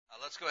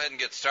Let's go ahead and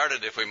get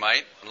started if we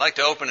might. I'd like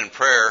to open in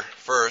prayer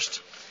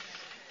first.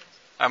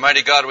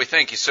 Almighty God, we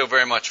thank you so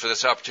very much for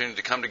this opportunity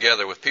to come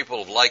together with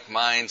people of like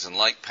minds and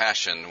like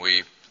passion.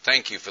 We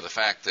thank you for the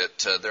fact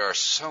that there are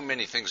so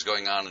many things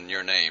going on in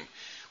your name.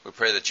 We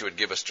pray that you would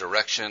give us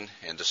direction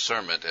and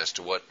discernment as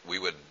to what we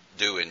would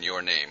do in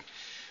your name.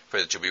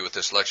 Pray that you'll be with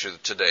this lecture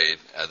today,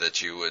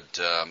 that you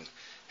would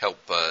help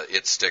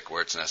it stick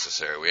where it's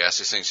necessary. We ask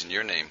these things in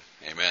your name.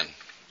 Amen.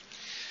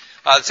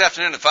 This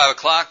afternoon at 5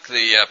 o'clock,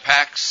 the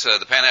PACS,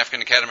 the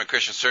Pan-African Academy of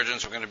Christian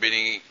Surgeons, we're going to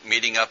be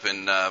meeting up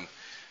in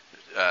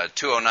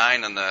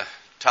 209 in the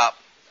top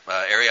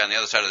area on the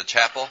other side of the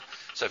chapel.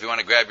 So if you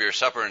want to grab your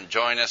supper and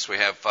join us, we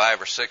have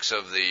 5 or 6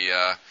 of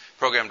the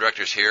program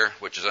directors here,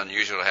 which is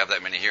unusual to have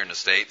that many here in the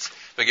States.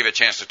 But give you a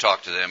chance to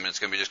talk to them, and it's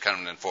going to be just kind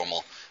of an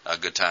informal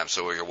good time,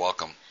 so you're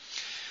welcome.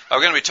 We're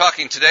going to be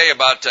talking today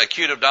about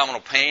acute abdominal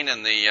pain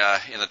in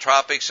the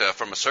tropics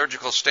from a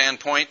surgical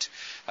standpoint.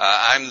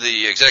 I'm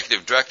the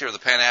executive director of the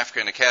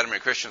Pan-African Academy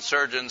of Christian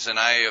Surgeons, and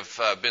I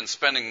have been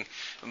spending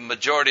the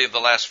majority of the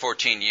last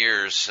 14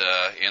 years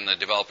in the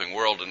developing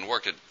world and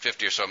worked at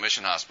 50 or so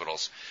mission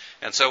hospitals.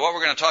 And so what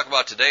we're going to talk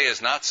about today is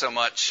not so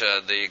much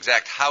the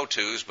exact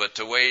how-tos, but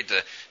a way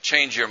to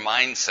change your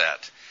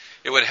mindset.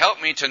 It would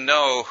help me to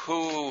know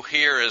who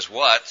here is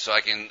what, so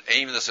I can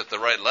aim this at the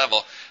right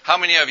level. How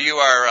many of you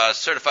are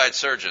certified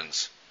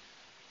surgeons?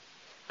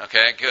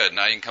 Okay, good.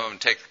 Now you can come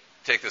and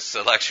take this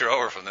lecture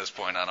over from this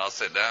point on. I'll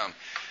sit down.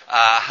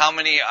 How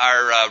many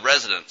are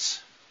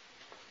residents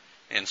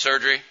in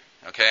surgery?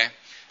 Okay.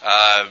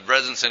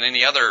 Residents in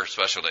any other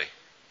specialty?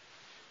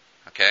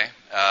 Okay.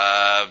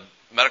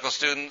 Medical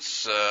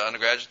students,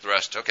 undergraduates, the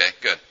rest. Okay,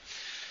 good.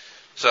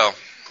 So,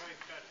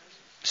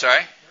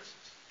 sorry?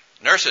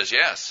 Nurses,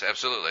 yes,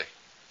 absolutely.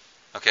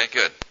 Okay,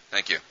 good.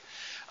 Thank you.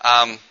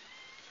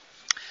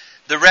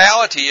 The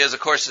reality is, of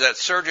course, that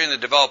surgery in the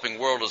developing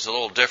world is a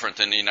little different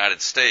than the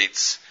United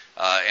States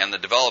and the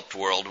developed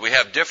world. We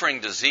have differing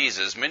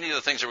diseases. Many of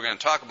the things that we're going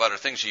to talk about are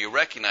things that you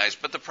recognize,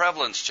 but the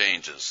prevalence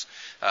changes.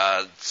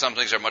 Some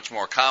things are much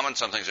more common,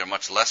 some things are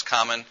much less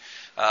common.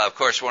 Of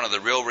course, one of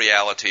the real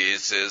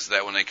realities is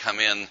that when they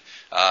come in,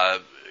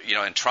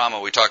 in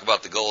trauma, we talk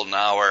about the golden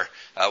hour.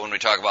 When we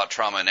talk about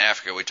trauma in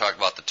Africa, we talk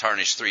about the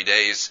tarnished 3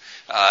 days.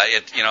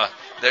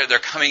 They're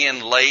coming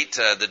in late.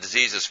 The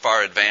disease is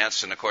far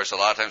advanced, and of course, a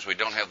lot of times we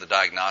don't have the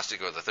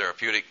diagnostic or the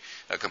therapeutic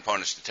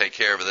components to take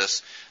care of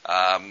this.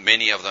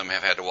 Many of them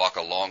have had to walk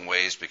a long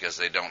ways because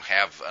they don't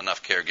have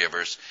enough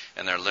caregivers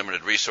and their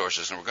limited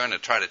resources, and we're going to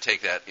try to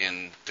take that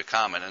into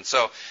common. And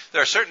so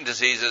there are certain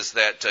diseases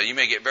that you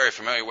may get very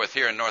familiar with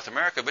here in North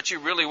America, but you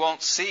really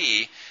won't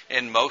see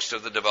in most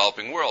of the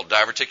developing world.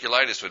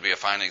 Diverticulitis would be a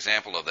fine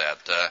example of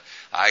that.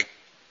 I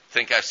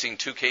think I've seen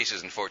 2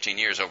 cases in 14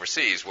 years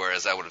overseas,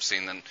 whereas I would have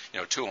seen them,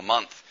 2 a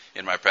month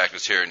in my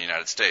practice here in the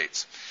United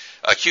States.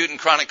 Acute and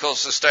chronic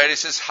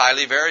cholecystitis is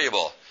highly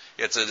variable.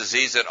 It's a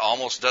disease that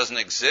almost doesn't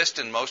exist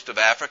in most of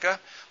Africa,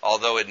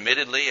 although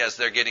admittedly, as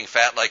they're getting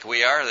fat like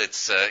we are,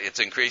 it's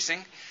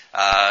increasing.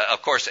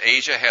 Of course,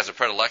 Asia has a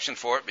predilection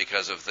for it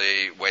because of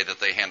the way that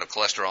they handle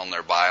cholesterol in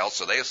their bile,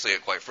 so they see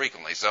it quite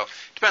frequently. So it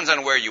depends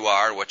on where you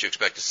are, what you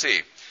expect to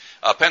see.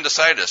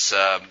 Appendicitis,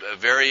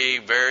 very,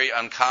 very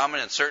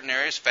uncommon in certain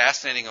areas.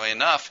 Fascinatingly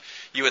enough,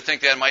 you would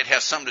think that might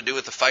have something to do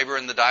with the fiber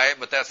in the diet,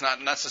 but that's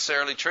not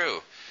necessarily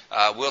true.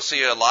 We'll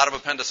see a lot of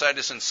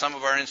appendicitis in some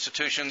of our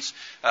institutions.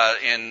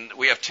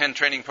 We have 10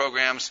 training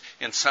programs.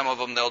 In some of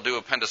them, they'll do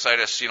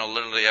appendicitis,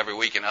 literally every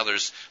week. In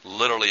others,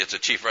 literally, it's a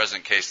chief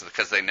resident case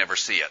because they never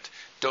see it.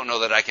 Don't know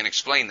that I can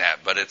explain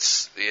that, but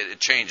it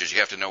changes. You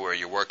have to know where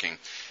you're working.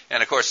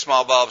 And, of course,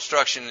 small bowel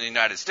obstruction in the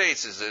United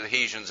States is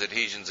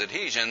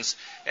adhesions,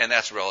 and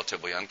that's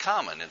relatively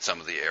uncommon in some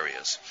of the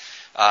areas.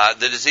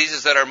 The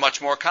diseases that are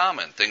much more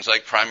common, things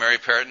like primary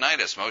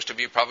peritonitis. Most of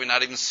you probably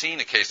not even seen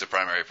a case of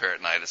primary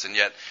peritonitis, and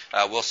yet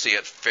we'll see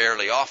it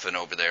fairly often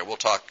over there. We'll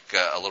talk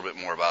a little bit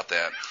more about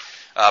that.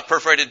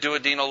 Perforated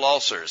duodenal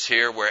ulcers,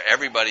 here where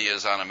everybody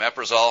is on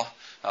omeprazole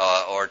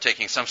or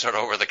taking some sort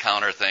of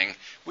over-the-counter thing.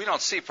 We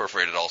don't see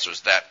perforated ulcers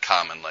that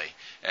commonly,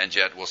 and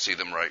yet we'll see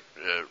them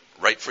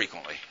right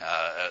frequently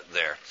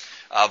there.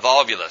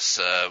 Volvulus,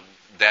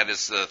 that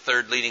is the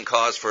third leading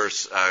cause for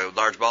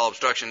large bowel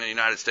obstruction in the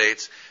United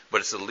States, but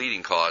it's the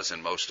leading cause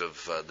in most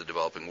of the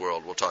developing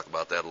world. We'll talk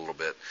about that a little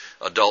bit.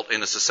 Adult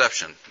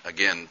intussusception,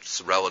 again,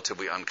 it's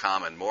relatively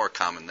uncommon, more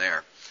common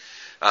there.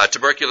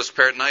 Tuberculous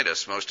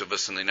peritonitis, most of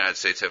us in the United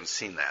States haven't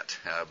seen that,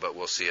 but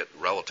we'll see it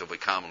relatively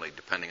commonly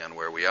depending on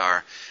where we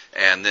are.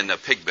 And then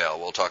pig bell,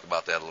 we'll talk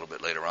about that a little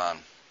bit later on.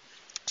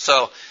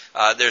 So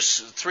there's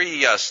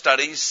 3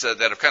 studies that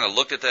have kind of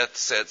looked at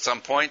that at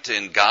some point.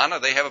 In Ghana,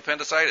 they have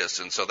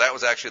appendicitis, and so that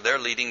was actually their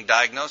leading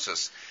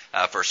diagnosis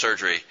for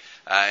surgery,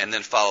 and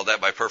then followed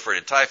that by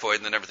perforated typhoid,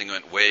 and then everything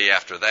went way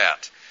after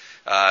that.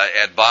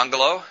 At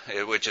Bongolo,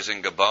 which is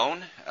in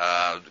Gabon,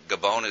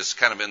 Gabon is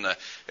kind of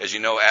as you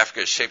know,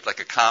 Africa is shaped like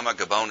a comma.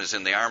 Gabon is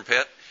in the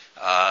armpit,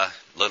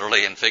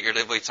 literally and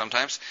figuratively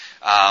sometimes.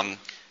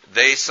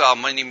 They saw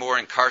many more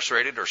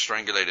incarcerated or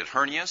strangulated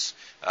hernias.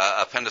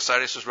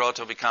 Appendicitis was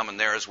relatively common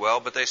there as well,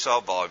 but they saw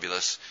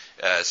volvulus,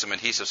 some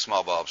adhesive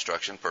small bowel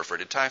obstruction,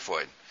 perforated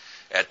typhoid.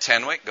 At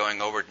Tenwick,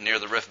 going over near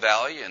the Rift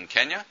Valley in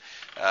Kenya,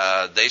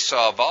 they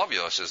saw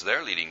volvulus as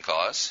their leading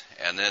cause,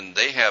 and then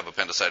they have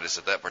appendicitis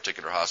at that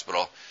particular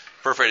hospital,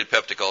 perforated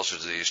peptic ulcer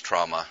disease,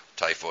 trauma,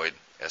 typhoid,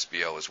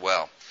 SBO as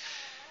well.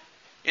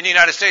 In the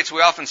United States,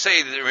 we often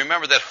say,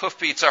 remember that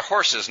hoofbeats are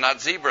horses,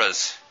 not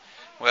zebras.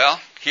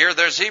 Well, here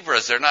they're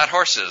zebras, they're not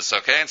horses,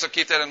 okay? And so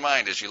keep that in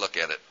mind as you look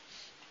at it.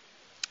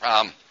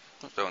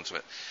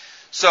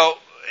 So,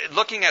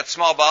 looking at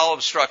small bowel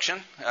obstruction,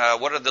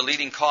 what are the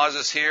leading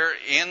causes here?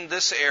 In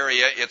this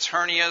area, it's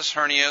hernias,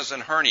 hernias,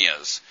 and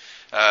hernias.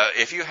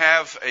 If you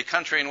have a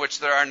country in which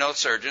there are no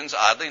surgeons,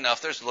 oddly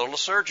enough, there's little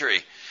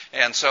surgery.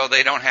 And so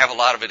they don't have a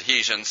lot of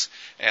adhesions,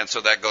 and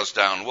so that goes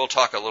down. We'll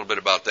talk a little bit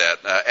about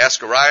that.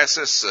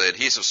 Ascariasis,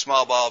 adhesive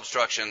small bowel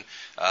obstruction,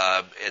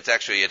 it's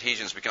actually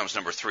adhesions becomes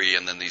number 3,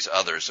 and then these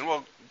others. And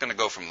we're going to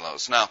go from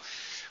those. Now,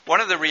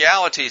 one of the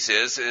realities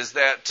is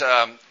that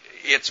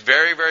it's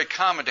very, very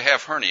common to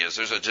have hernias.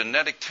 There's a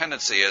genetic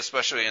tendency,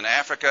 especially in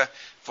Africa,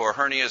 for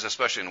hernias,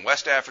 especially in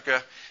West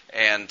Africa,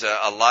 and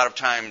a lot of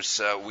times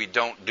we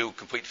don't do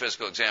complete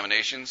physical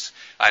examinations.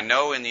 I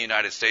know in the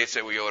United States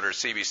that we order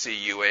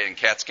CBC, UA, and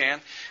CAT scan,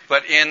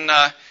 but in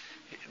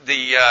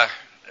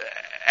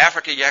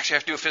Africa, you actually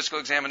have to do a physical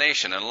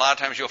examination, and a lot of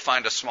times you'll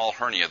find a small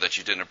hernia that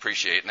you didn't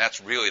appreciate, and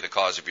that's really the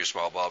cause of your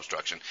small bowel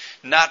obstruction.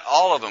 Not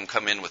all of them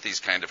come in with these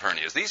kind of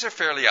hernias. These are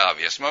fairly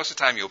obvious. Most of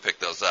the time you'll pick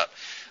those up.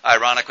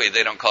 Ironically,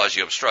 they don't cause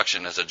you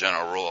obstruction as a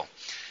general rule.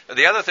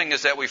 The other thing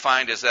is that we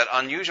find is that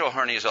unusual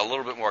hernias are a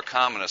little bit more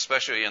common,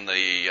 especially in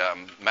the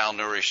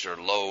malnourished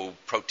or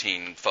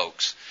low-protein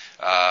folks.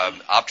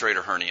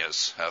 Obturator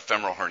hernias,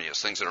 femoral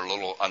hernias, things that are a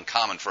little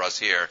uncommon for us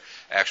here,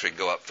 actually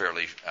go up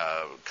fairly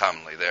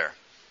commonly there.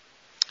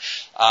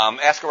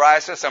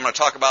 Ascariasis, I'm going to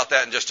talk about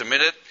that in just a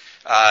minute.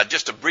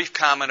 Just a brief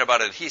comment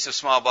about adhesive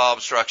small bowel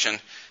obstruction.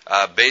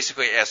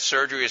 Basically, as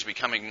surgery is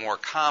becoming more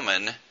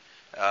common,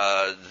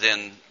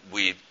 then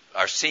we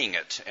are seeing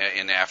it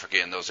in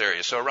Africa in those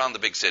areas. So around the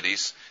big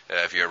cities,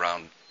 if you're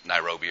around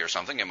Nairobi or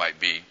something, it might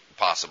be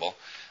possible.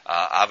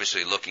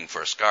 Obviously, looking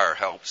for a scar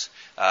helps.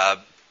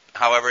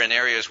 However, in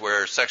areas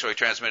where sexually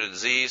transmitted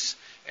disease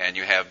and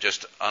you have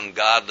just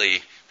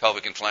ungodly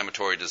pelvic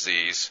inflammatory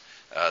disease,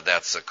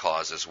 that's a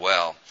cause as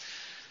well.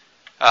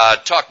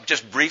 Talk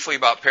just briefly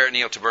about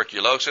peritoneal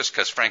tuberculosis,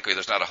 because frankly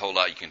there's not a whole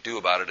lot you can do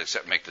about it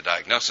except make the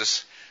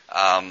diagnosis.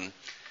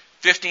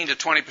 15 to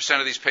 20%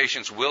 of these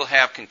patients will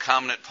have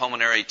concomitant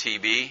pulmonary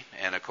TB,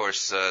 and of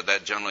course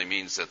that generally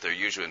means that they're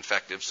usually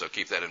infective, so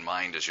keep that in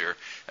mind as you're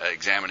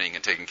examining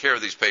and taking care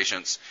of these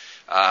patients.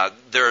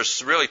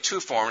 There's really 2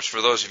 forms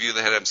for those of you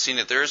that haven't seen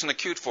it. There is an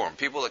acute form,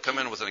 people that come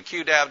in with an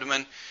acute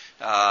abdomen,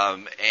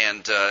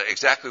 and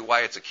exactly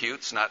why it's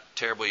acute is not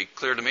terribly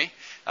clear to me,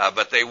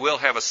 but they will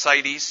have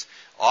ascites.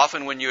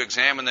 Often when you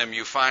examine them,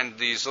 you find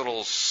these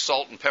little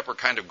salt and pepper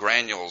kind of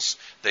granules.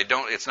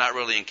 It's not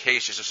really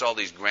encased, it's just all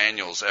these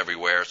granules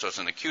everywhere. So it's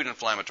an acute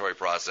inflammatory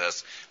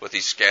process with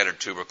these scattered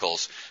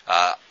tubercles.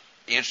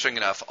 Interesting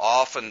enough,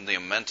 often the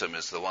omentum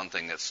is the one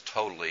thing that's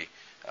totally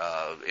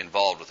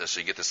involved with this. So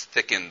you get this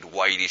thickened,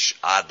 whitish,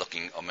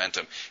 odd-looking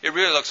omentum. It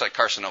really looks like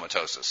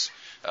carcinomatosis.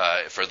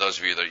 For those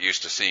of you that are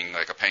used to seeing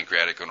like a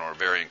pancreatic or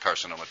ovarian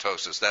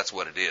carcinomatosis, that's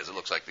what it is. It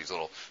looks like these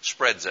little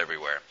spreads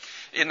everywhere.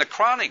 In the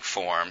chronic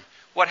form,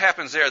 what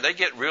happens there, they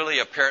get really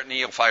a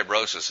peritoneal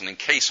fibrosis, an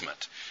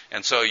encasement.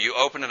 And so you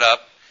open it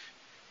up,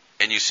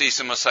 and you see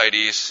some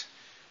ascites,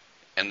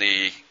 and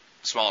the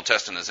small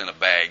intestine is in a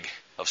bag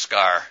of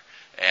scar.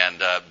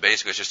 And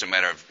basically it's just a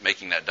matter of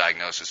making that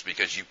diagnosis,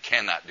 because you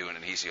cannot do an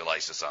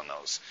adhesiolysis on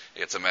those.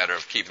 It's a matter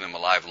of keeping them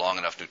alive long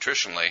enough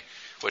nutritionally,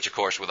 which of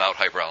course without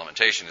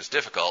hyperalimentation is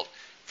difficult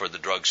for the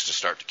drugs to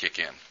start to kick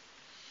in.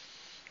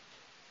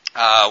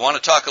 I want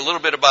to talk a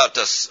little bit about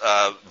this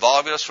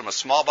volvulus from a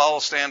small bowel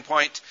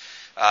standpoint.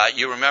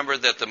 You remember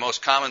that the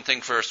most common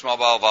thing for small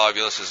bowel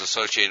volvulus is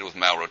associated with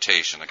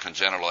malrotation, a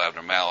congenital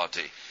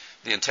abnormality.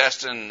 The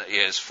intestine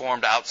is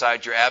formed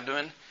outside your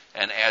abdomen,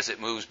 and as it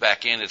moves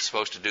back in, it's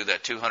supposed to do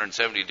that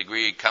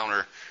 270-degree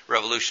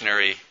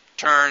counter-revolutionary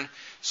turn,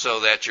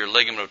 so that your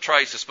ligament of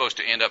Treitz is supposed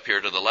to end up here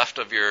to the left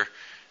of your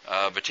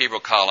vertebral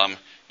column,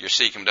 your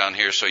cecum down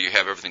here, so you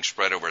have everything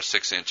spread over a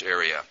 6-inch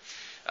area.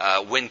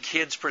 When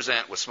kids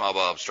present with small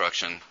bowel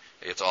obstruction,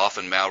 it's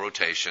often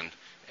malrotation,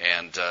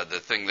 and the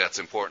thing that's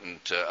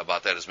important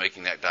about that is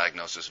making that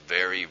diagnosis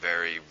very,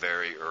 very,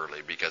 very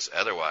early, because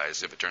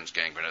otherwise, if it turns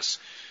gangrenous,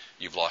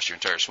 you've lost your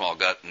entire small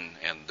gut,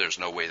 and there's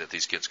no way that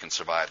these kids can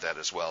survive that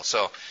as well.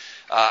 So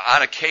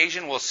on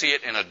occasion, we'll see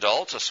it in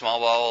adults, a small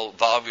bowel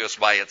volvulus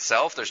by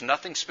itself. There's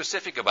nothing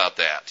specific about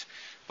that,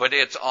 but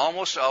it's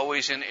almost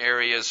always in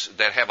areas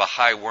that have a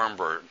high worm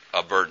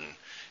burden.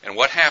 And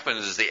what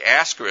happens is the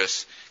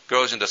ascaris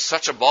grows into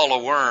such a ball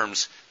of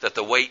worms that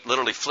the weight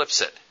literally flips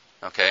it.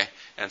 Okay?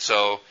 And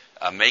so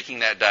making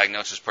that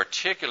diagnosis,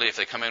 particularly if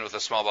they come in with a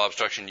small bowel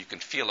obstruction, you can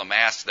feel a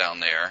mass down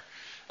there.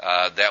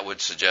 That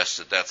would suggest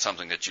that that's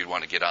something that you'd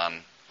want to get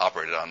on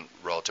operated on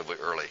relatively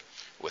early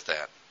with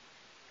that.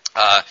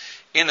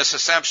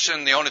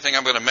 Intussusception, the only thing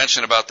I'm going to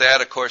mention about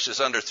that, of course, is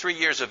under 3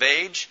 years of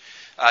age.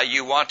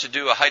 You want to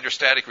do a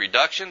hydrostatic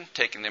reduction,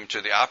 taking them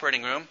to the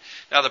operating room.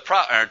 Now, to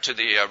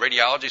the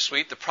radiology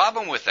suite. The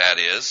problem with that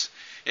is,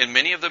 in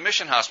many of the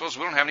mission hospitals,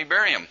 we don't have any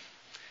barium.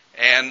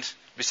 And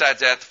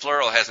besides that, the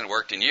fluoro hasn't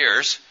worked in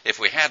years, if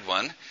we had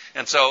one.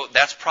 And so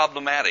that's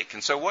problematic.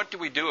 And so what do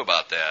we do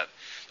about that?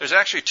 There's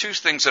actually two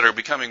things that are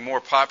becoming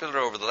more popular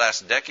over the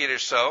last decade or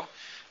so.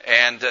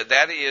 And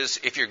that is,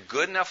 if you're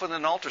good enough with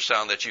an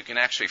ultrasound that you can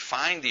actually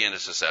find the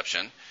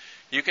intussusception,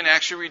 you can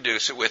actually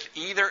reduce it with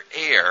either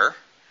air.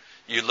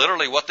 You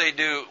literally, what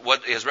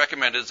is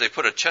recommended is they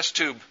put a chest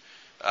tube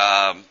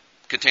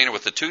container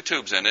with the 2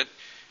 tubes in it.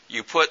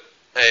 You put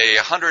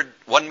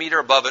 1 meter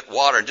above it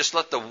water, and just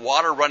let the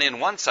water run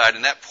in one side,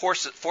 and that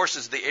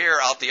forces the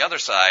air out the other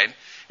side,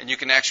 and you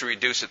can actually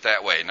reduce it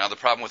that way. Now, the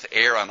problem with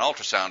air on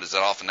ultrasound is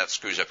that often that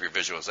screws up your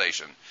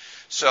visualization.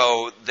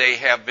 So they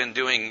have been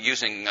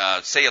using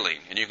saline,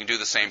 and you can do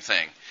the same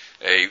thing.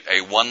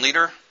 A 1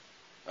 liter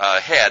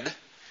head,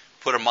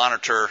 put a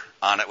monitor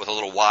on it with a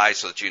little Y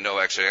so that you know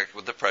actually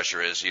what the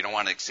pressure is. You don't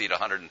want to exceed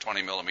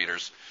 120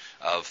 millimeters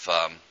of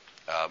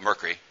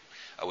mercury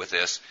with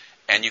this.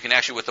 And you can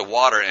actually, with the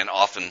water, and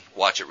often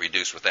watch it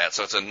reduce with that.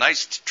 So it's a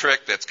nice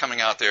trick that's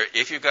coming out there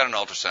if you've got an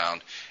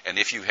ultrasound and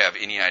if you have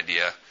any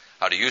idea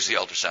how to use the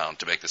ultrasound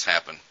to make this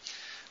happen.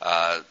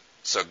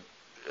 So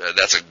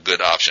that's a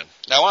good option.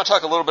 Now, I want to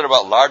talk a little bit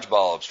about large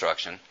bowel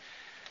obstruction.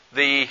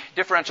 The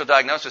differential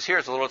diagnosis here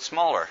is a little bit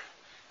smaller.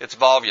 It's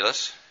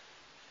volvulus,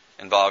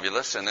 and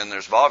then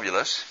there's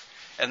volvulus,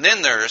 and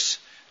then there's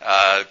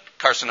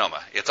carcinoma.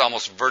 It's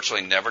almost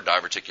virtually never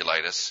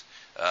diverticulitis.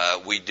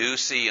 We do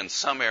see in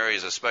some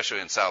areas,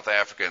 especially in South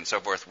Africa and so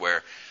forth,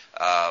 where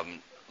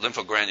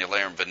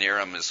lymphogranularum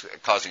venereum is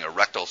causing a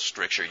rectal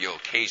stricture. You'll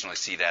occasionally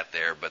see that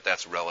there, but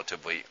that's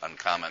relatively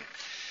uncommon.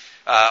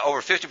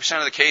 Over 50%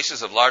 of the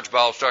cases of large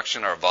bowel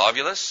obstruction are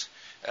volvulus.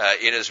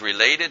 It is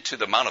related to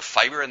the amount of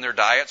fiber in their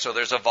diet, so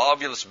there's a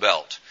volvulus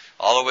belt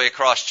all the way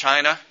across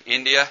China,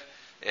 India,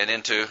 and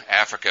into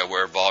Africa,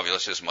 where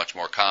volvulus is much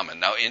more common.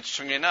 Now,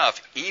 interestingly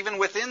enough, even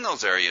within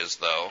those areas,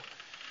 though,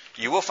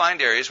 you will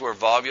find areas where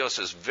volvulus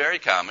is very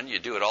common. You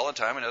do it all the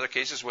time. In other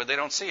cases where they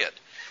don't see it.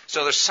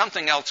 So there's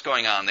something else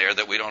going on there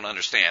that we don't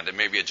understand. It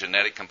may be a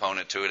genetic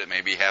component to it. It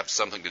may have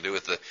something to do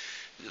with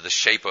the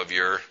shape of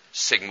your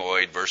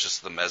sigmoid versus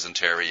the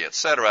mesentery,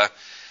 etc.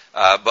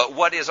 But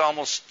what is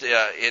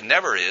it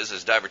never is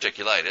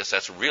diverticulitis.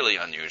 That's really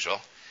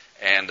unusual.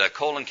 And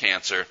colon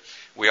cancer,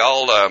 we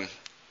all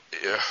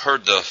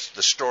heard the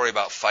story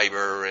about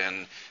fiber,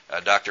 and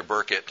Dr.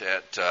 Burkett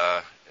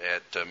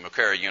at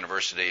Makerere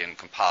University in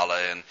Kampala,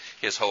 and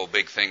his whole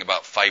big thing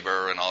about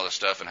fiber and all this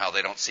stuff and how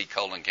they don't see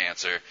colon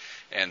cancer.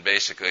 And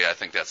basically, I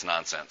think that's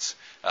nonsense.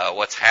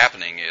 What's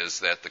happening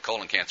is that the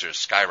colon cancer is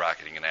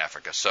skyrocketing in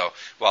Africa. So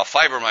while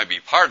fiber might be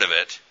part of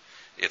it,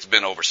 it's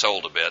been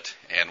oversold a bit,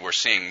 and we're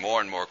seeing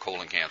more and more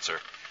colon cancer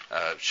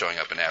showing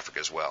up in Africa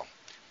as well.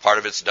 Part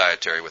of it's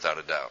dietary, without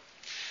a doubt.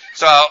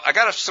 So I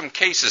got some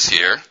cases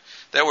here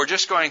that we're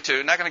just not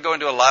going to go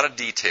into a lot of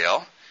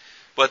detail.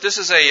 But this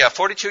is a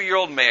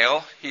 42-year-old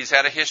male. He's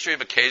had a history of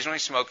occasionally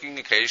smoking,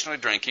 occasionally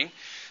drinking.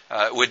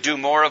 Would do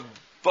more of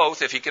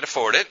both if he could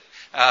afford it,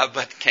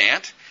 but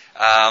can't.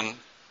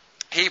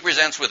 He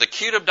presents with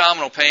acute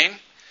abdominal pain.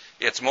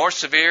 It's more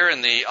severe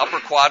in the upper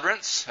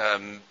quadrants,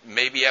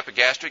 maybe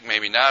epigastric,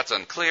 maybe not. It's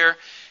unclear.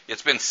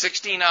 It's been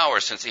 16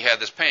 hours since he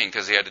had this pain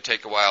because he had to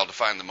take a while to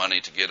find the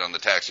money to get on the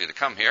taxi to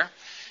come here.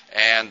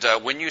 And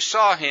when you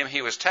saw him,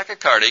 he was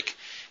tachycardic.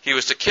 He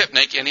was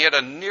tachypnic, and he had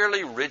a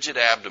nearly rigid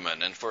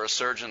abdomen. And for a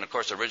surgeon, of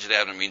course, a rigid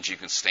abdomen means you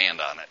can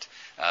stand on it.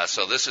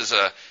 So this is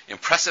an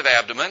impressive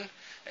abdomen,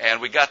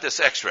 and we got this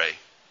X-ray.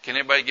 Can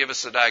anybody give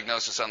us a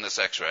diagnosis on this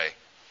X-ray?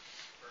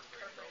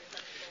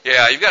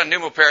 Yeah, you've got a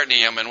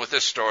pneumoperitoneum, and with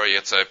this story,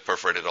 it's a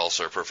perforated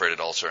ulcer,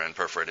 and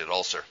perforated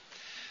ulcer.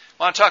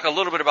 I want to talk a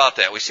little bit about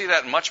that. We see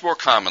that much more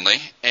commonly,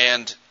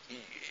 and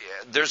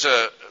there's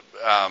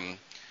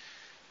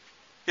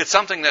it's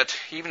something that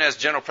even as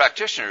general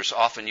practitioners,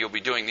 often you'll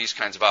be doing these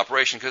kinds of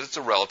operations because it's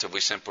a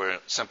relatively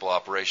simple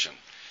operation.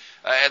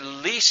 At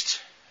least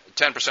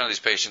 10% of these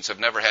patients have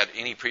never had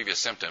any previous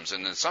symptoms,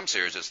 and in some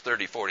series it's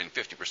 30, 40, and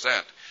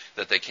 50%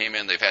 that they came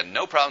in, they've had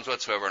no problems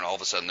whatsoever, and all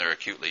of a sudden they're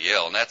acutely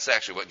ill. And that's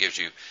actually what gives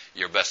you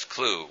your best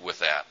clue with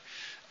that.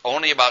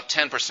 Only about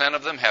 10%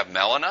 of them have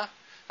melena,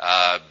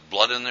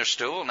 blood in their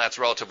stool, and that's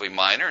relatively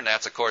minor. And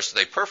that's, of course,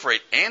 they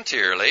perforate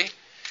anteriorly,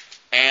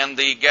 and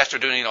the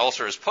gastroduodenal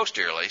ulcer is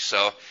posteriorly.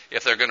 So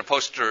if they're going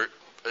to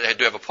they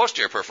do have a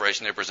posterior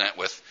perforation, they present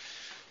with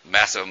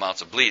massive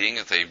amounts of bleeding.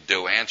 If they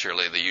do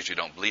anteriorly, they usually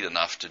don't bleed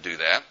enough to do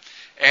that.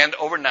 And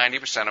over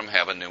 90% of them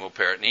have a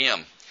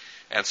pneumoperitoneum.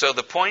 And so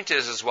the point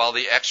is while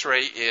the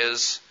X-ray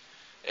is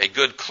a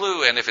good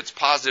clue, and if it's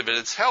positive,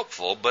 it's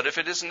helpful, but if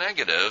it is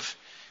negative,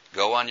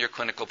 go on your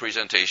clinical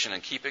presentation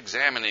and keep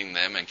examining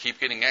them and keep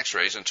getting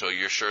X-rays until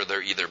you're sure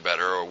they're either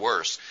better or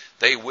worse.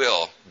 They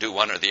will do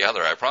one or the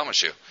other, I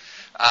promise you.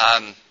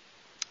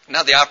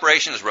 Now, the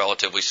operation is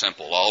relatively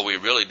simple. All we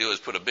really do is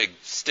put a big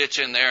stitch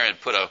in there and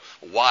put a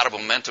wad of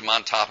omentum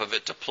on top of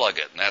it to plug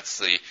it. And that's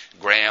the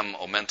Graham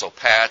omental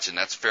patch, and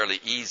that's fairly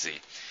easy.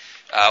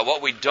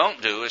 What we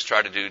don't do is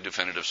try to do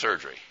definitive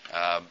surgery,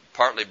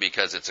 partly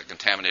because it's a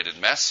contaminated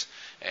mess,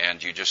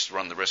 and you just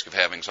run the risk of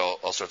having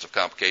all sorts of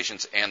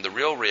complications. And the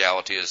real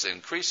reality is,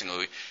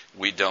 increasingly,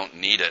 we don't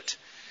need it.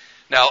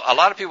 Now, a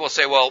lot of people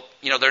say, well,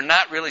 they're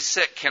not really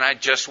sick. Can I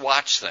just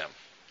watch them?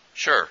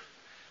 Sure.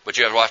 But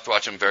you have to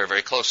watch them very,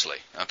 very closely,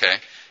 okay?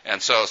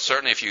 And so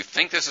certainly if you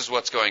think this is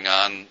what's going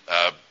on,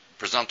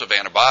 presumptive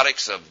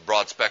antibiotics of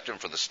broad spectrum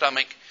for the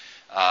stomach,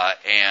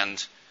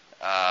 and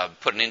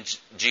put an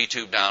G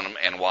tube down them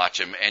and watch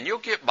them, and you'll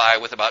get by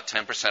with about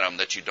 10% of them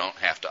that you don't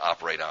have to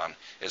operate on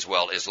as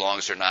well, as long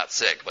as they're not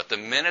sick. But the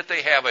minute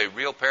they have a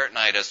real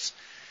peritonitis,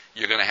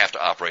 you're going to have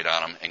to operate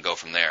on them and go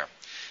from there.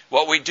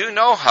 What we do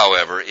know,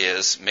 however,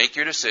 is make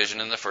your decision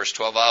in the first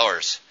 12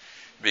 hours.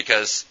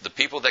 Because the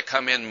people that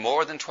come in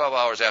more than 12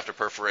 hours after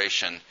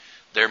perforation,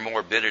 their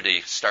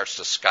morbidity starts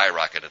to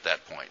skyrocket at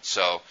that point.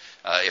 So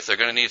if they're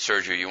going to need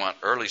surgery, you want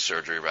early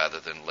surgery rather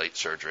than late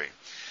surgery.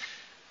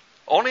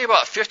 Only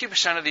about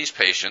 50% of these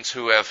patients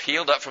who have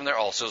healed up from their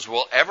ulcers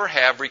will ever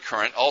have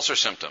recurrent ulcer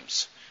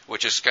symptoms,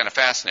 which is kind of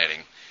fascinating.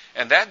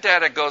 And that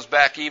data goes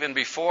back even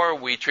before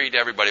we treat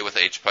everybody with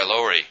H.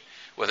 pylori.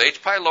 With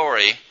H.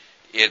 pylori,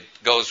 it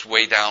goes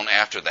way down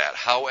after that.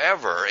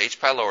 However, H.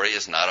 pylori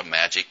is not a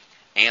magic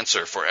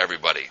answer for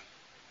everybody.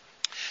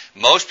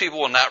 Most people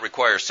will not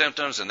require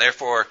symptoms, and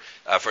therefore,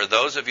 for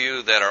those of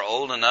you that are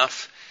old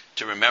enough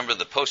to remember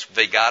the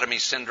post-vagotomy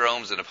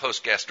syndromes and the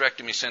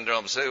post-gastrectomy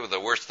syndromes, they were the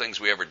worst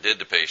things we ever did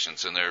to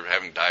patients, and they're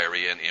having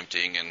diarrhea and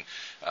emptying and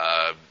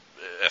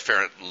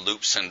afferent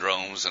loop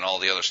syndromes and all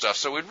the other stuff.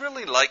 So we'd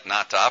really like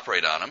not to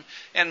operate on them.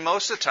 And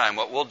most of the time,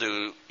 what we'll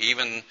do,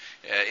 even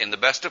in the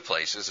best of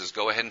places, is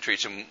go ahead and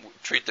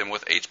treat them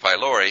with H.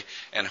 pylori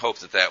and hope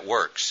that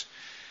works.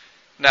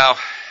 Now,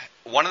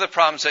 one of the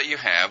problems that you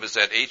have is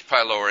that H.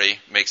 pylori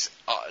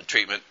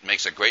treatment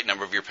makes a great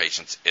number of your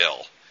patients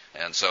ill.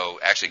 And so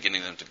actually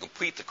getting them to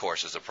complete the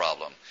course is a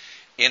problem.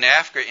 In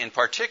Africa in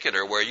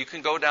particular, where you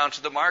can go down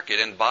to the market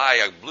and buy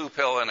a blue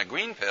pill and a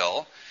green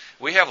pill,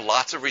 we have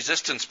lots of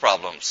resistance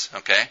problems,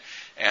 okay?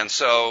 And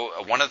so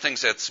one of the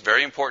things that's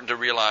very important to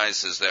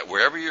realize is that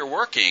wherever you're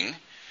working,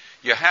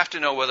 you have to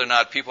know whether or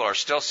not people are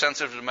still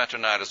sensitive to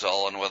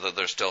metronidazole and whether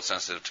they're still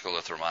sensitive to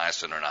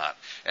clarithromycin or not.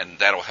 And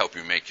that'll help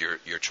you make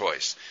your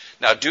choice.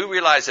 Now, do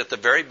realize that the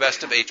very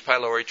best of H.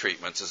 pylori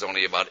treatments is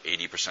only about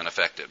 80%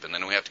 effective. And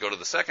then we have to go to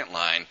the second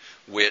line,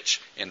 which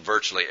in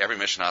virtually every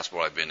mission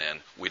hospital I've been in,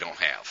 we don't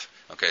have.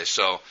 Okay,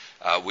 so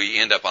we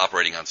end up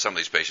operating on some of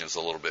these patients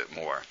a little bit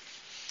more.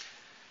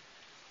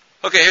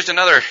 Okay, here's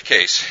another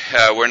case.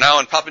 We're now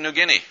in Papua New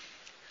Guinea,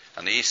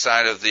 on the east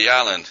side of the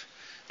island.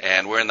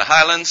 And we're in the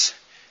highlands.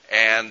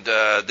 And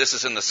this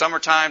is in the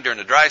summertime during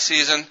the dry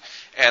season,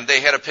 and they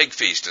had a pig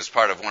feast as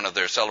part of one of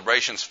their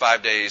celebrations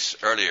 5 days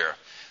earlier.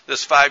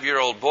 This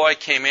 5-year-old boy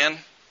came in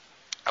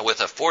with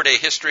a 4-day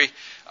history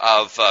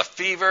of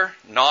fever,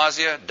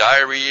 nausea,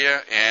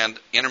 diarrhea, and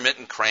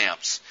intermittent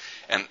cramps.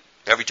 And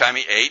every time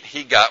he ate,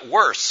 he got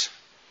worse.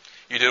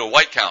 You did a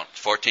white count,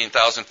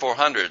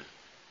 14,400.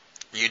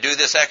 You do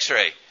this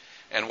x-ray.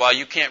 And while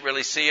you can't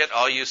really see it,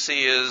 all you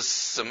see is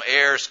some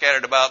air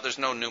scattered about. There's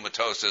no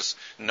pneumatosis,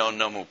 no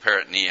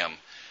pneumoperitoneum.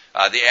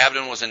 The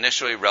abdomen was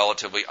initially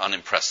relatively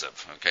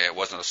unimpressive. Okay, it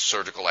wasn't a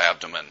surgical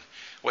abdomen.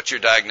 What's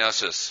your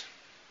diagnosis?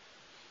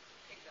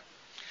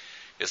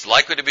 It's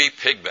likely to be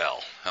pig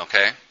bell.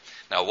 Okay.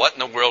 Now, what in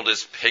the world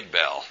is pig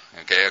bell?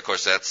 Okay, of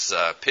course that's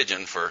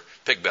pigeon for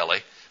pig belly,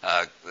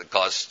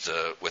 caused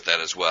with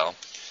that as well.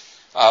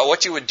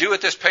 What you would do with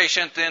this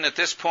patient then at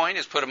this point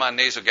is put him on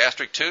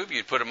nasogastric tube.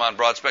 You'd put him on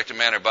broad-spectrum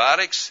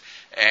antibiotics,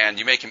 and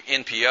you make him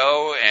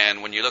NPO.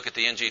 And when you look at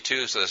the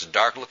NG2, so this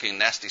dark-looking,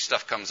 nasty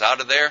stuff comes out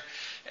of there,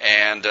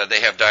 and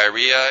they have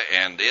diarrhea,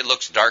 and it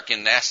looks dark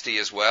and nasty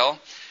as well.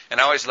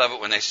 And I always love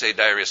it when they say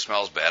diarrhea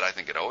smells bad. I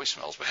think it always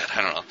smells bad.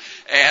 I don't know.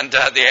 And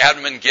the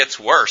abdomen gets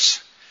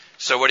worse.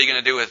 So what are you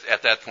going to do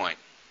at that point?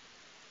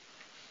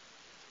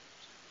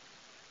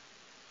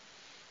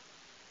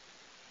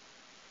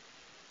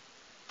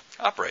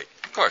 Operate.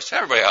 Of course,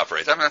 everybody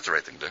operates. I mean, that's the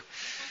right thing to do.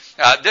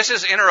 This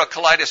is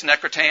enterocolitis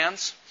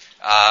necrotans.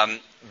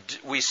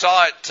 We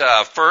saw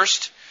it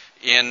first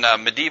in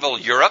medieval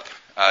Europe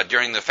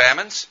during the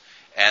famines,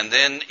 and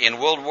then in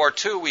World War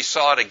II we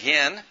saw it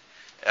again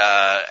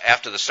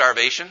after the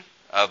starvation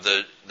of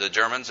the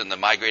Germans and the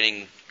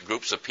migrating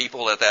groups of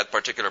people at that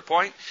particular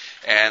point.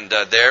 And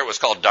there it was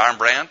called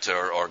Darmbrand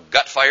or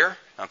gut fire,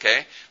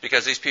 okay,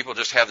 because these people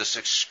just have this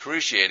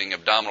excruciating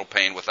abdominal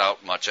pain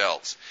without much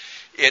else.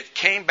 It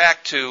came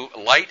back to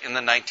light in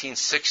the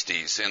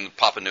 1960s in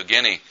Papua New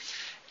Guinea.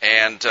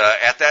 And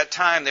at that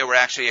time, they were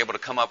actually able to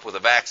come up with a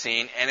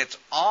vaccine, and it's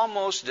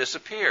almost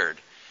disappeared.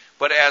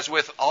 But as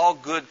with all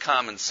good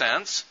common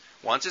sense,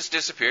 once it's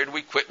disappeared,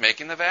 we quit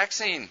making the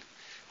vaccine.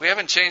 We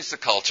haven't changed the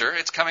culture.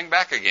 It's coming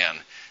back again.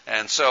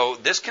 And so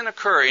this can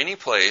occur any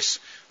place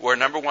where,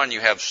 number one,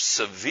 you have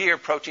severe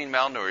protein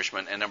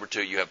malnourishment, and number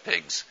two, you have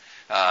pigs.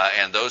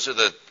 And those are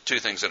the two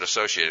things that are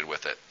associated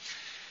with it.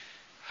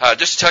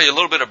 Just to tell you a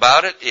little bit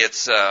about it,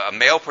 it's a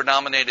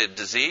male-predominated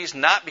disease,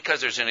 not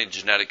because there's any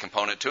genetic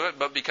component to it,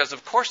 but because,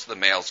 of course, the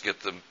males get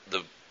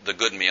the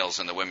good meals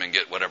and the women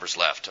get whatever's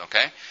left,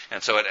 okay?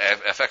 And so it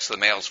affects the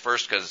males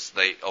first because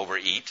they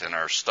overeat and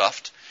are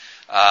stuffed.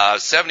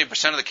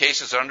 70% of the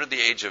cases are under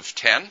the age of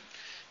 10,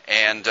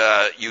 and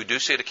you do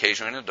see it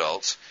occasionally in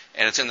adults.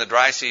 And it's in the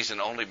dry season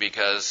only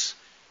because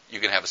you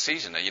can have a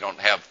season and you don't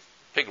have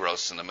pig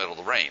roasts in the middle of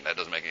the rain. That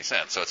doesn't make any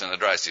sense. So it's in the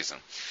dry season.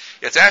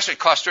 It's actually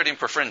Clostridium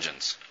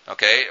perfringens,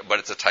 okay, but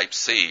it's a type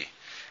C.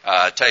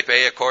 Type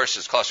A, of course,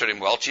 is Clostridium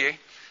welchii,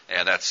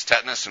 and that's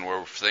tetanus, and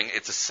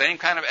it's the same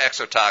kind of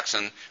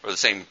exotoxin, or the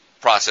same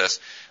process,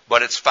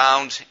 but it's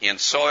found in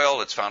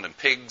soil, it's found in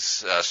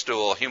pigs'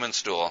 stool, human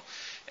stool,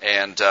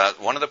 and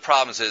one of the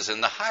problems is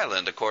in the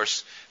highland, of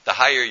course, the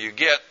higher you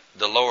get,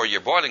 the lower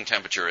your boiling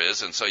temperature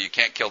is, and so you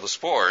can't kill the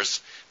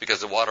spores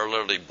because the water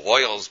literally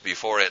boils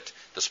before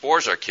the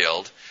spores are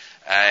killed.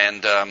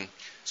 And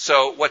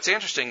so what's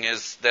interesting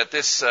is that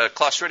this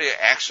Clostridia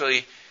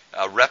actually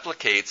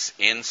replicates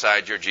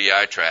inside your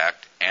GI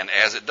tract, and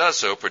as it does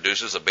so,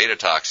 produces a beta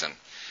toxin.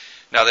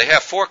 Now, they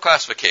have 4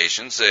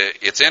 classifications.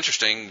 It's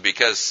interesting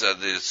because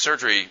the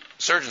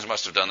surgeons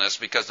must have done this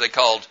because they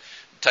called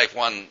type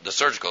 1 the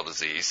surgical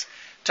disease.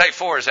 Type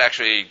 4 is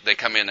actually, they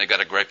come in, they got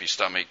a gripey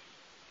stomach.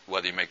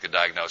 Whether you make the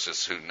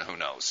diagnosis, who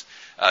knows.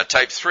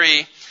 Type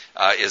 3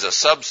 is a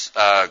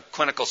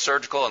subclinical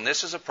surgical, and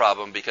this is a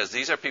problem because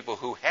these are people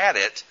who had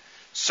it,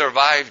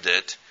 survived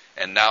it,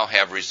 and now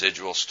have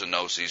residual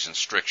stenoses and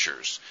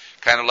strictures.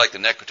 Kind of like the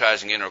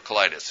necrotizing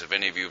enterocolitis. If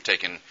any of you have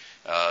taken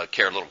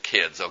care of little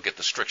kids, they'll get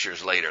the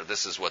strictures later.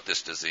 This is what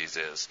this disease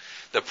is.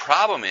 The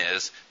problem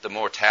is the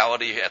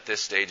mortality at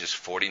this stage is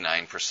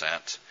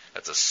 49%.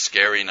 That's a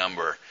scary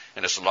number,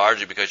 and it's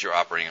largely because you're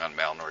operating on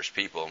malnourished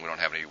people, and we don't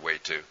have any way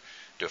to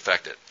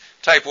affect it.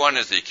 Type 1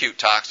 is the acute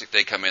toxic.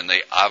 They come in,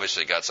 they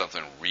obviously got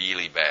something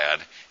really bad,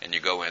 and you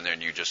go in there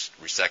and you just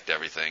resect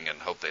everything and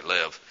hope they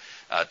live.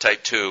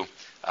 Type 2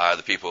 are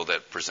the people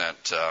that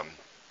present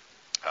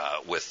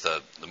with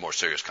the more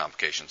serious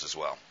complications as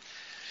well.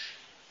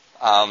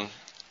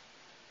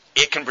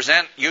 It can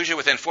present usually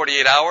within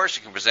 48 hours.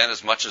 It can present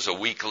as much as a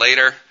week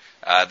later.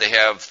 They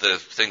have the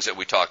things that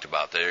we talked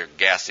about. They're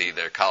gassy,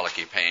 they're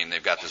colicky pain.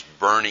 They've got this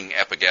burning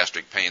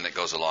epigastric pain that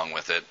goes along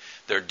with it.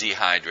 They're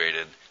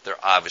dehydrated. They're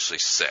obviously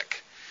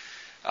sick.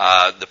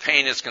 The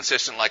pain is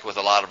consistent like with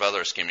a lot of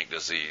other ischemic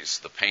disease.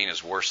 The pain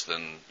is worse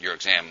than your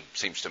exam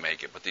seems to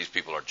make it, but these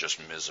people are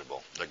just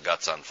miserable. Their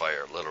gut's on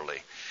fire,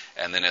 literally.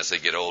 And then as they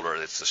get older,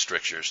 it's the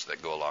strictures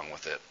that go along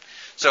with it.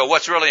 So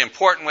what's really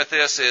important with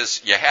this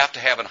is you have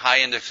to have a high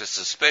index of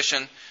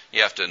suspicion.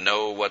 You have to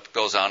know what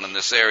goes on in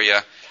this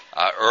area.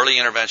 Early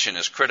intervention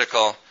is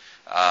critical.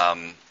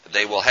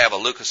 They will have a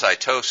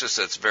leukocytosis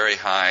that's very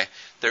high.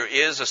 There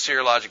is a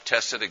serologic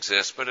test that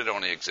exists, but it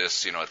only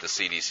exists, at the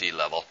CDC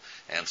level,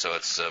 and so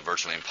it's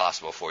virtually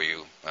impossible for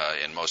you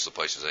in most of the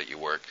places that you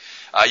work.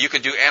 You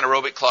can do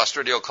anaerobic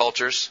clostridial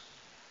cultures.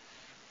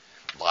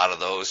 A lot of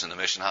those in the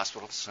mission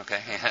hospitals. Okay,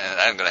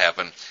 that ain't going to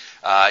happen.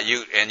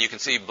 You can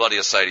see bloody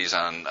ascites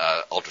on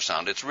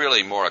ultrasound. It's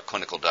really more a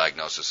clinical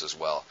diagnosis as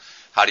well.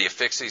 How do you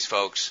fix these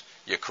folks?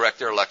 You correct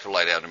their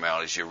electrolyte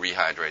abnormalities, you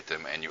rehydrate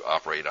them, and you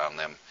operate on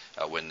them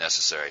when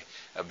necessary.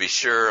 Be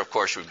sure, of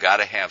course, we've got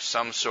to have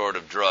some sort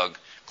of drug,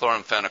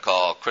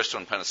 chloramphenicol,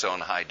 crystalline penicillin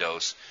high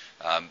dose,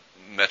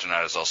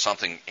 metronidazole,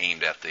 something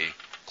aimed at the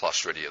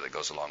Clostridia that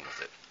goes along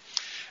with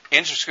it.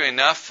 Interestingly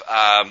enough,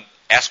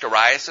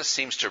 ascariasis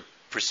seems to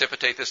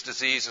precipitate this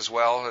disease as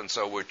well, and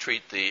so we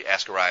treat the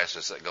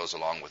ascariasis that goes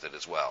along with it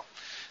as well.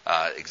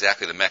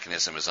 Exactly the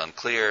mechanism is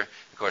unclear.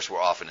 Of course,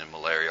 we're often in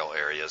malarial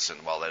areas,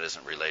 and while that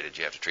isn't related,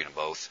 you have to treat them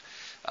both.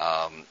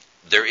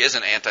 There is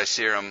an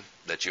anti-serum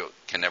that you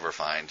can never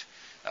find.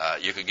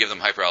 You could give them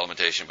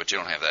hyperalimentation, but you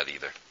don't have that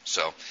either.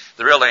 So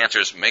the real answer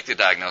is make the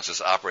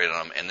diagnosis, operate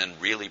on them, and then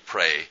really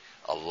pray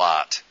a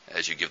lot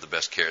as you give the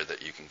best care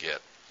that you can get.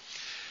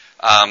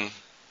 I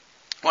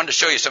wanted to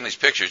show you some of these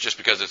pictures just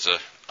because it's an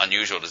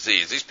unusual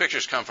disease. These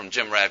pictures come from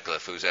Jim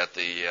Radcliffe, who's at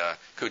the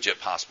Kujip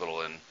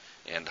Hospital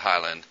in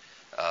Highland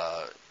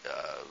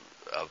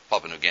of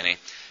Papua New Guinea.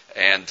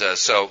 And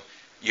so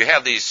you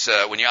have these,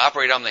 when you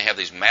operate on them, they have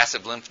these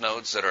massive lymph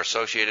nodes that are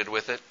associated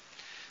with it.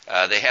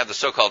 They have the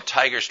so-called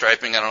tiger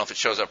striping. I don't know if it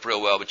shows up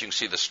real well, but you can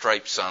see the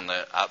stripes on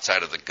the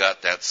outside of the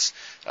gut. That's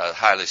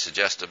highly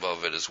suggestive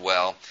of it as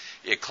well.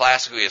 It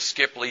classically is a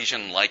skip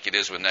lesion like it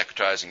is with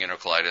necrotizing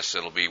enterocolitis.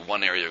 It'll be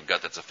one area of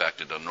gut that's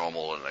affected, a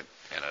normal and an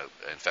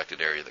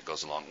infected area that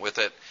goes along with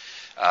it.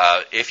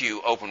 If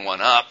you open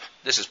one up,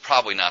 this is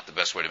probably not the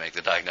best way to make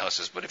the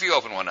diagnosis, but if you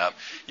open one up,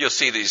 you'll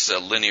see these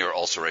linear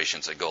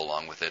ulcerations that go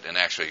along with it and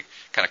actually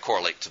kind of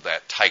correlate to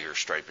that tiger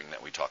striping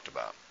that we talked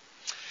about.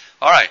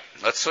 All right,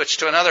 let's switch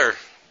to another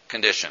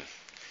condition.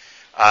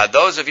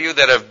 Those of you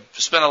that have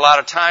spent a lot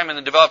of time in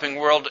the developing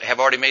world have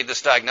already made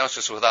this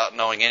diagnosis without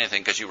knowing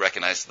anything because you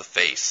recognize the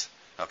face.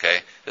 Okay,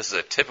 this is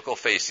a typical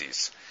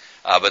facies.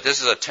 But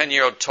this is a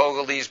 10-year-old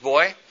Togolese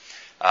boy.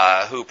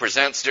 who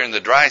presents during the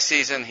dry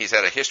season. He's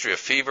had a history of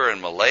fever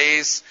and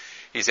malaise.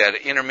 He's had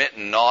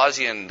intermittent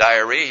nausea and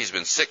diarrhea. He's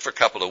been sick for a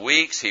couple of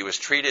weeks. He was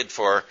treated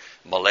for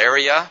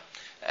malaria.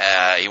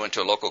 He went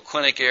to a local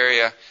clinic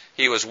area.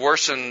 He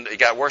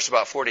got worse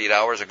about 48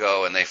 hours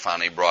ago, and they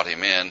finally brought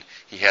him in.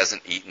 He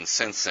hasn't eaten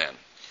since then.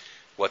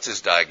 What's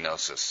his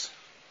diagnosis?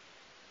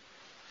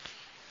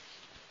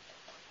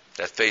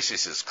 That face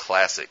is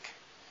classic.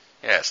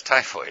 Yes,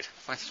 typhoid.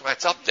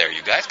 It's up there,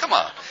 you guys. Come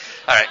on.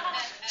 All right.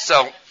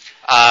 So,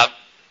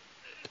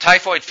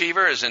 typhoid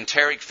fever is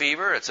enteric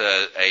fever. It's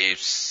a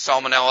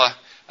Salmonella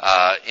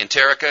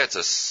enterica. It's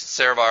a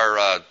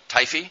Cerevisiae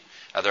typhi.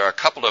 There are a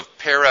couple of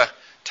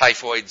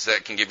paratyphoids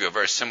that can give you a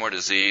very similar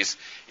disease.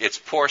 It's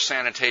poor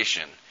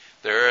sanitation.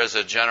 There is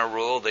a general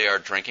rule: they are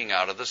drinking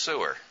out of the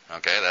sewer.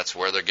 Okay, that's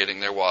where they're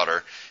getting their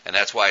water, and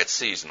that's why it's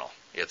seasonal.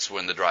 It's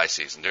when the dry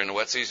season. During the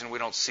wet season, we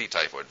don't see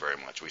typhoid very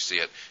much. We see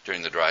it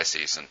during the dry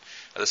season.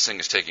 This thing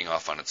is taking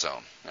off on its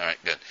own. All right,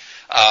 good.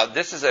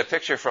 This is a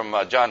picture from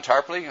John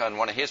Tarpley on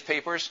one of his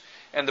papers.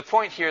 And the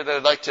point here that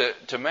I'd like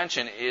to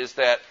mention is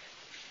that,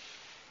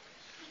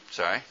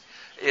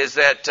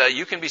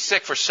 you can be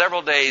sick for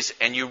several days,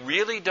 and you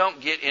really don't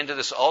get into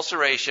this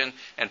ulceration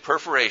and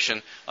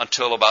perforation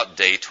until about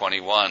day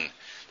 21.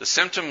 The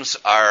symptoms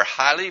are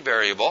highly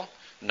variable.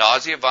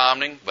 Nausea,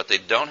 vomiting, but they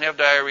don't have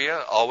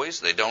diarrhea always.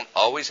 They don't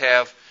always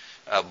have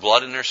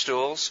blood in their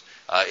stools.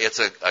 It's,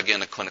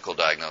 again, a clinical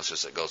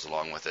diagnosis that goes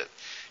along with it.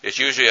 It's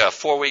usually a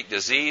 4-week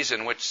disease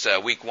in which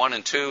week 1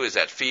 and 2 is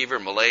that fever,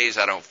 malaise,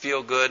 I don't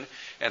feel good,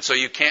 and so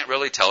you can't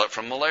really tell it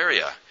from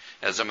malaria.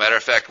 As a matter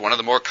of fact, one of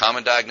the more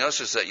common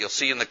diagnoses that you'll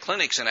see in the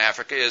clinics in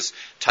Africa is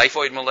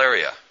typhoid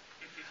malaria.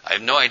 I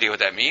have no idea what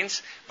that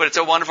means, but it's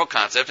a wonderful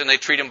concept, and they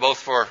treat them both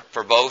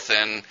for both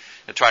and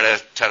try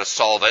to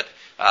solve it.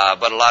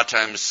 But a lot of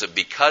times,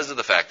 because of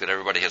the fact that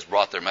everybody has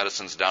brought their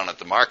medicines down at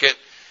the market,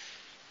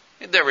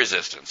 they're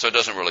resistant, so it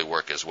doesn't really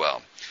work as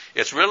well.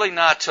 It's really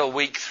not till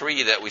week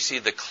 3 that we see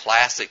the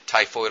classic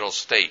typhoidal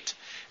state.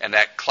 And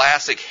that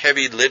classic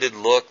heavy-lidded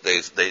look,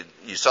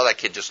 you saw that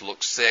kid just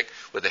look sick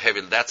with a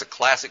heavy, that's a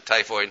classic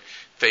typhoid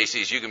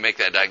facies. You can make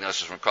that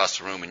diagnosis from across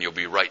the room, and you'll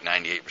be right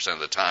 98% of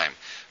the time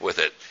with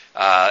it.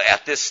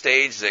 At this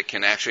stage, that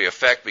can actually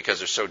affect, because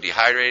they're so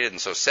dehydrated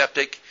and so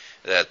septic,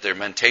 that their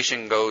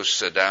mentation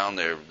goes down,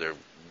 they're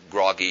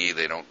groggy,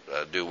 they don't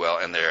do well,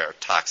 and they're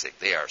toxic.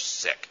 They are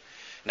sick.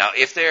 Now,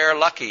 if they're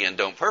lucky and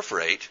don't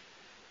perforate,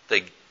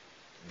 they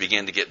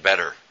begin to get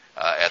better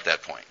at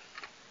that point.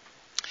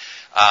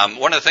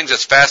 One of the things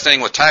that's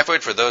fascinating with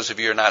typhoid, for those of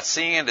you who are not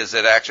seeing it, is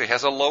that it actually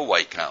has a low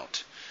white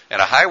count.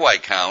 And a high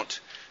white count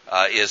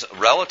is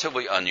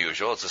relatively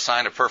unusual. It's a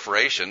sign of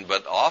perforation,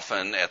 but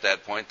often at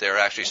that point they're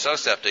actually so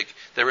septic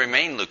they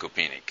remain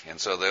leukopenic, and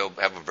so they'll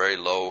have a very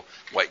low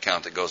white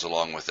count that goes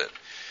along with it.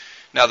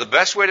 Now, the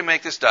best way to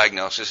make this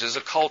diagnosis is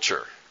a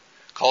culture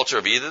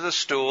of either the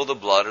stool, the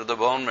blood, or the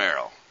bone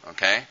marrow.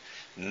 Okay,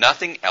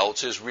 nothing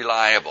else is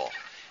reliable.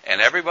 And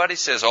everybody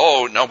says,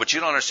 "Oh no, but you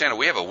don't understand.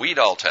 We have a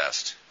Weedall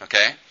test."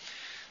 Okay,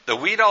 the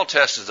Weedall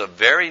test is a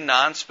very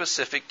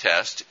non-specific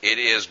test. It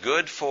is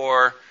good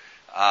for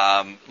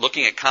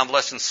looking at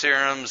convalescent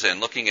serums and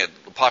looking at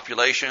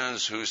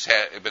populations who's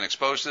been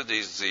exposed to the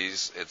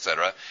disease,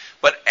 etc.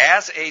 But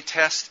as a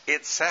test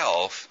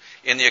itself,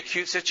 in the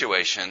acute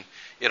situation,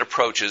 it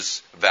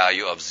approaches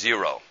value of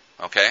 0.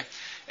 Okay?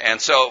 And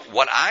so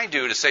what I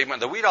do to save money,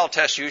 the Weedall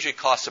test usually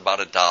costs about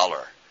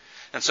 $1.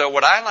 And so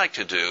what I like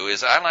to do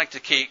is I like to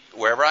keep,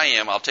 wherever I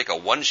am, I'll take a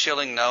 1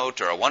 shilling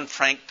note or a 1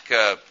 franc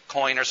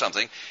coin or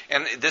something,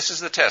 and this is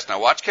the test. Now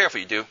watch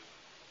carefully. You do.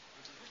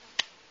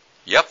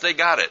 Yep, they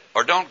got it,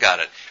 or don't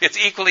got it. It's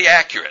equally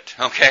accurate,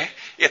 okay?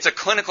 It's a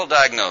clinical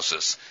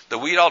diagnosis. The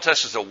Weedall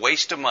test is a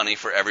waste of money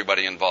for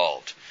everybody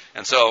involved.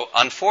 And so,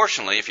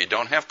 unfortunately, if you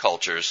don't have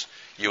cultures,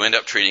 you end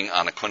up treating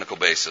on a clinical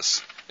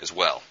basis as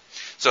well.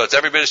 So it's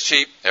every bit as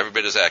cheap, every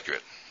bit as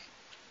accurate.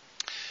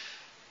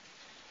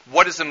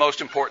 What is the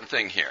most important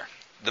thing here?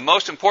 The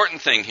most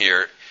important thing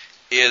here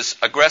is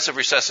aggressive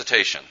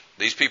resuscitation.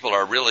 These people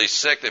are really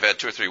sick. They've had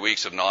 2 or 3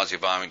 weeks of nausea,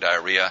 vomiting,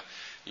 diarrhea.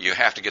 You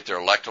have to get their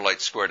electrolytes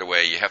squared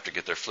away. You have to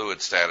get their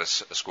fluid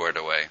status squared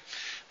away.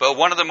 But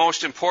one of the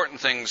most important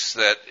things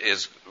that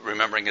is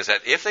remembering is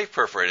that if they've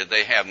perforated,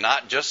 they have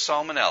not just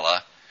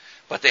salmonella,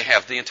 but they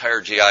have the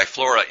entire GI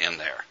flora in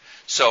there.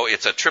 So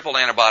it's a triple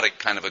antibiotic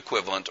kind of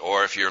equivalent,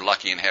 or if you're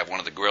lucky and have one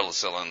of the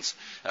gorillacillins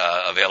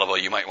available,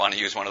 you might want to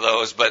use one of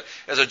those. But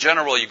as a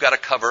general rule, you've got to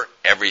cover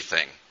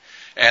everything.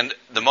 And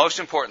the most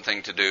important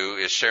thing to do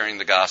is sharing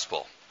the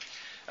gospel.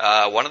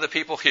 One of the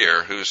people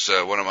here, who's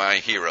one of my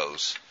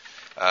heroes,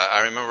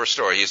 I remember a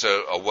story. He's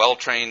a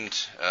well-trained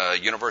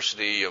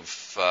University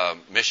of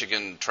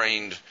Michigan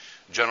trained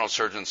general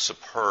surgeon,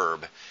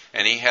 superb.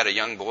 And he had a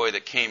young boy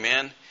that came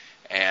in,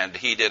 and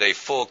he did a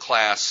full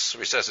class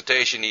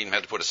resuscitation. He even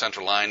had to put a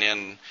central line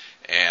in,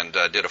 and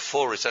did a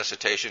full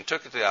resuscitation,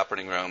 took it to the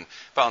operating room,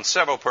 found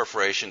several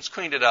perforations,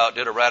 cleaned it out,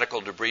 did a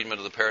radical debridement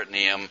of the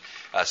peritoneum,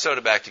 sewed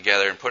it back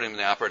together, and put him in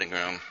the operating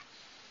room,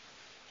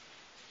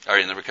 or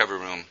in the recovery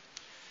room.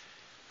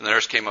 And the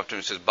nurse came up to him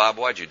and says, "Bob,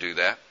 why'd you do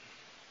that?"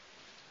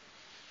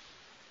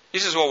 He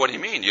says, well, what do you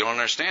mean? You don't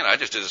understand. I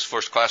just did his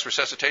first-class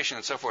resuscitation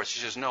and so forth. She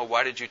says, no,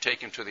 why did you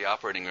take him to the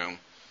operating room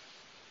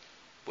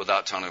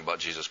without telling him about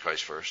Jesus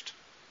Christ first?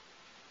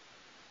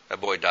 That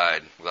boy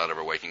died without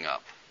ever waking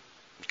up.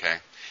 Okay?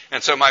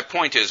 And so my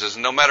point is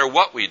no matter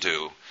what we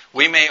do,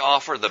 we may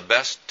offer the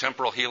best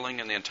temporal healing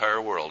in the entire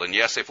world. And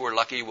yes, if we're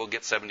lucky, we'll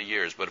get 70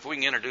 years. But if we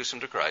can introduce them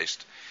to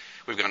Christ,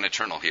 we've got an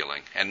eternal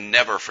healing. And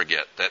never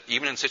forget that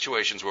even in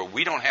situations where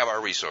we don't have our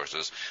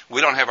resources,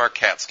 we don't have our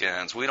CAT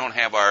scans, we don't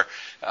have our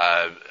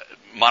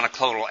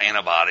monoclonal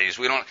antibodies,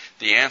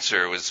 the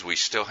answer is we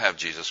still have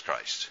Jesus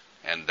Christ.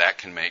 And that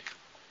can make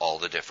all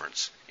the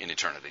difference in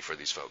eternity for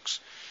these folks.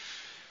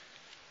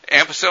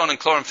 Ampicillin and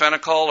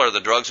chloramphenicol are the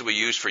drugs that we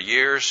use for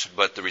years,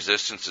 but the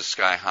resistance is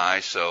sky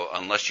high. So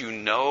unless you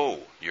know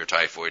your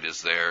typhoid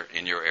is there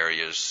in your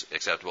areas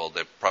acceptable,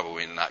 they're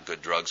probably not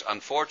good drugs.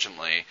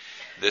 Unfortunately,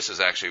 this is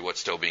actually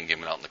what's still being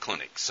given out in the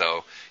clinic.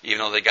 So even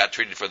though they got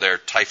treated for their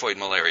typhoid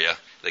malaria,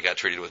 they got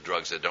treated with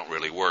drugs that don't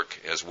really work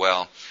as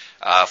well.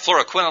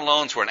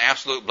 Fluoroquinolones were an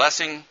absolute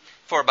blessing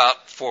for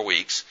about 4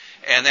 weeks.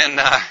 And then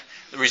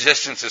the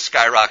resistance is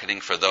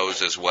skyrocketing for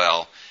those as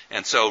well.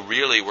 And so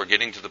really we're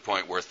getting to the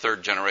point where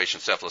third-generation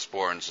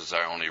cephalosporins is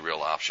our only real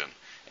option.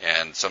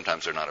 And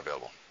sometimes they're not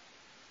available.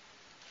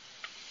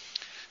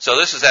 So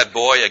this is that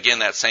boy, again,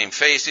 that same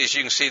face. As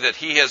you can see that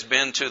he has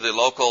been to the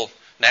local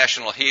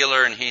national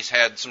healer, and he's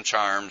had some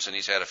charms, and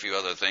he's had a few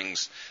other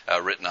things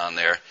written on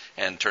there.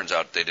 And it turns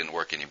out they didn't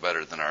work any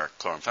better than our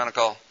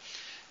chloramphenicol.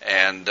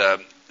 And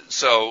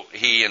so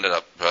he ended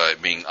up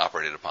being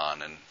operated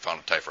upon and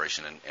found a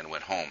typhoration and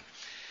went home.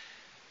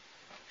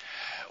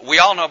 We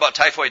all know about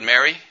Typhoid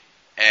Mary.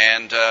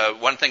 And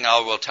one thing I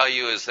will tell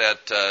you is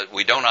that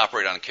we don't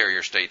operate on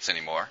carrier states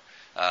anymore.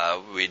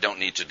 We don't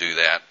need to do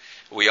that.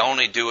 We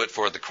only do it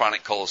for the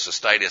chronic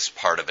cholecystitis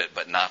part of it,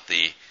 but not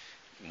the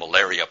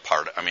malaria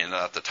part,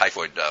 not the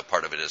typhoid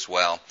part of it as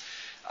well.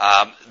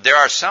 There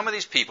are some of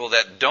these people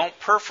that don't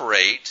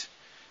perforate,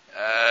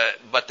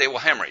 but they will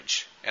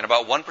hemorrhage. And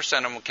about 1%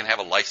 of them can have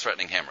a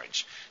life-threatening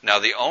hemorrhage. Now,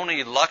 the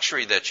only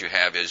luxury that you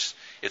have is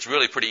it's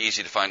really pretty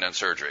easy to find on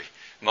surgery.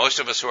 Most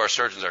of us who are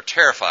surgeons are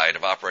terrified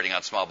of operating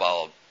on small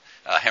bowel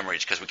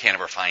hemorrhage because we can't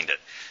ever find it.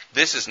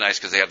 This is nice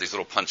because they have these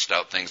little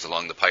punched-out things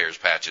along the Peyer's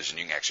patches, and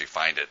you can actually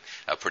find it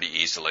pretty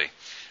easily.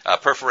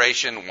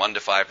 Perforation, 1 to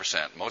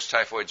 5%. Most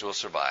typhoids will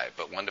survive,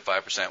 but 1 to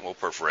 5% will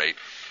perforate.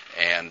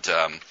 And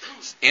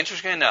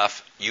interestingly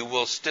enough, you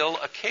will still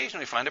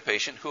occasionally find a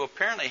patient who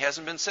apparently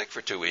hasn't been sick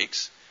for 2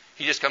 weeks.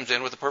 He just comes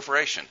in with a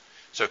perforation.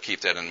 So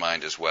keep that in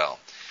mind as well.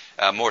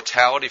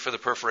 Mortality for the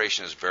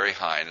perforation is very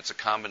high, and it's a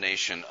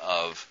combination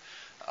of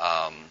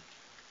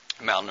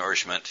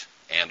malnourishment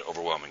and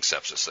overwhelming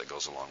sepsis that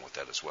goes along with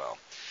that as well.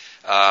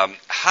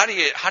 How do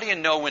you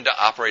know when to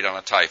operate on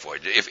a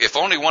typhoid? If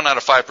only 1 out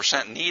of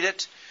 5% need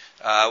it,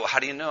 how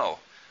do you know?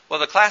 Well,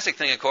 the classic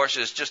thing, of course,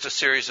 is just a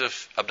series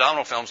of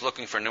abdominal films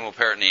looking for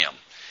pneumoperitoneum.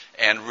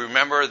 And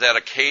remember that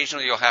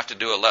occasionally you'll have to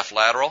do a left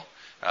lateral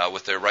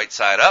with the right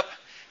side up,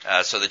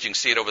 so that you can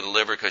see it over the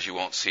liver because you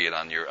won't see it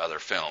on your other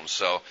films.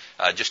 So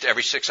just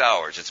every 6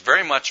 hours. It's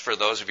very much for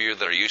those of you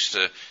that are used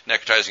to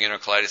necrotizing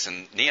enterocolitis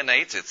and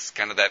neonates. It's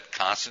kind of that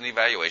constant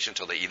evaluation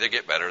until they either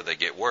get better or they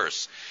get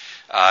worse.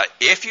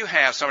 If you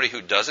have somebody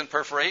who doesn't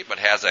perforate but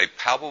has a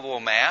palpable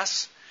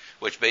mass,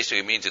 which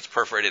basically means it's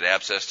perforated,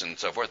 abscessed, and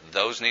so forth,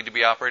 those need to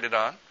be operated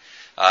on.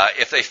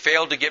 If they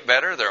fail to get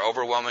better, they're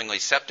overwhelmingly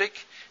septic,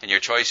 and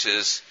your choice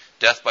is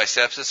death by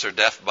sepsis or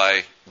death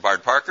by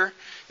Bard-Parker.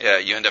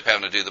 You end up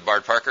having to do the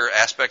Bard-Parker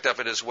aspect of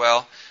it as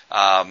well.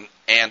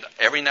 And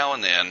every now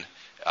and then,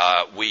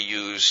 we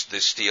use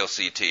this steel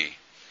CT,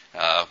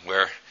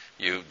 where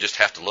you just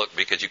have to look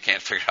because you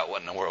can't figure out what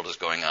in the world is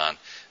going on,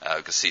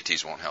 because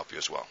CTs won't help you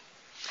as well.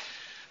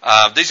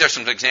 These are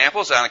some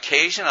examples. On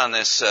occasion, on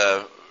this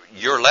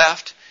your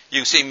left, you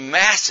can see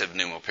massive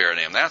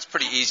pneumoperitoneum. That's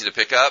pretty easy to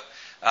pick up.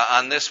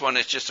 On this one,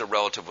 it's just a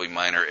relatively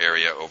minor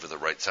area over the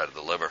right side of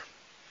the liver.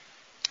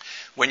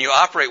 When you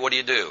operate, what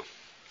do?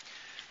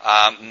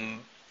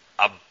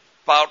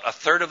 About a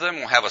third of them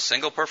will have a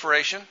single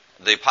perforation.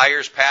 The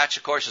Peyer's patch,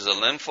 of course, is a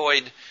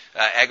lymphoid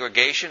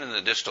aggregation in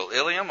the distal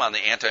ileum on the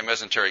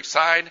antimesenteric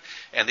side,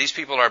 and these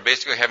people are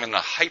basically having a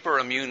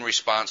hyperimmune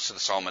response to the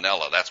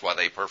salmonella. That's why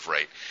they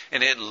perforate.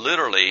 And it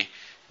literally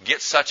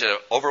gets such an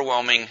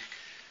overwhelming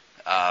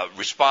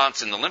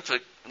response in the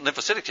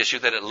lymphocytic tissue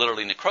that it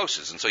literally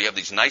necroses. And so you have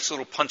these nice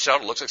little punch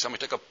out. It looks like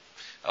somebody took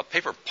a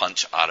paper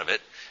punch out of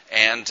it.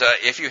 And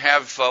if you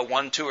have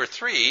 1, 2, or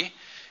 3,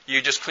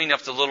 you just clean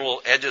up the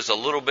little edges a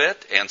little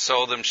bit and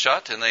sew them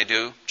shut, and they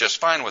do just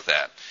fine with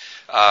that.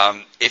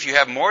 If you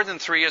have more than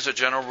 3 as a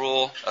general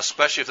rule,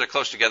 especially if they're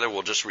close together,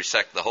 we'll just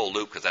resect the whole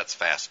loop because that's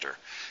faster.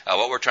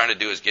 What we're trying to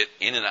do is get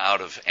in and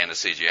out of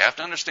anesthesia. You have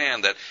to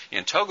understand that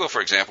in Togo,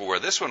 for example, where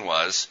this one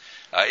was,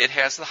 it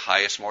has the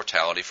highest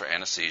mortality for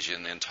anesthesia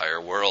in the entire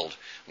world.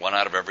 1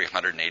 out of every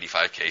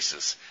 185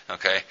 cases.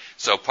 Okay?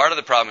 So part of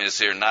the problem is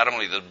here not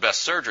only the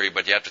best surgery,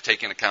 but you have to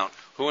take into account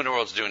who in the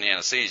world is doing the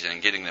anesthesia,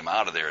 and getting them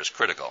out of there is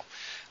critical.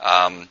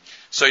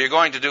 So you're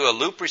going to do a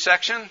loop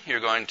resection. You're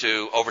going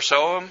to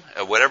oversew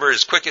them, whatever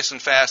is quickest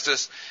and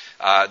fastest.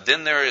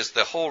 Then there is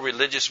the whole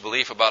religious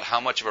belief about how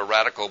much of a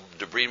radical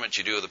debridement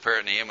you do of the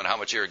peritoneum and how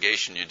much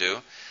irrigation you do.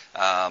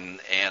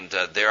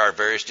 There are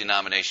various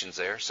denominations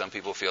there. Some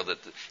people feel that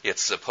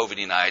it's the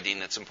povidone iodine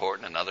that's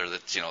important, and other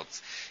that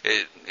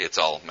it's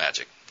all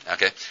magic.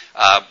 Okay,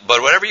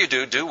 but whatever you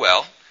do, do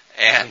well,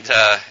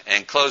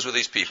 and close with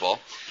these people.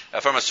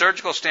 From a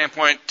surgical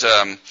standpoint,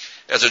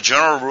 as a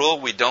general rule,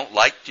 we don't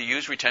like to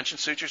use retention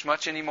sutures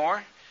much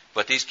anymore.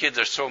 But these kids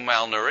are so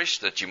malnourished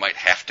that you might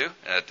have to.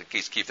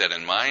 Keep that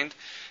in mind.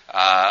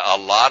 A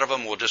lot of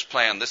them will just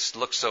plan, this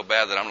looks so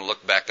bad that I'm going to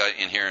look back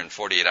in here in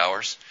 48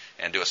 hours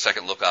and do a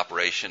second look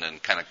operation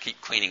and kind of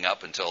keep cleaning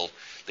up until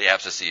the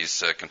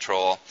abscesses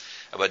control.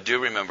 But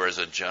do remember, as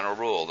a general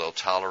rule, they'll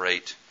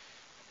tolerate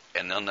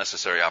an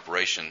unnecessary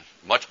operation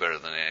much better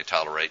than they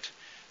tolerate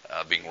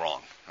being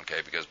wrong,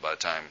 okay? Because by the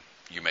time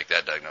you make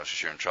that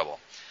diagnosis, you're in trouble.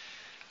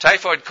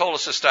 Typhoid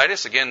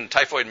cholecystitis, again,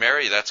 Typhoid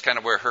Mary, that's kind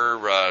of where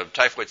her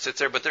typhoid sits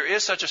there. But there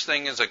is such a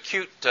thing as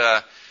acute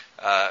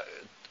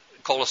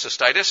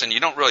cholecystitis, and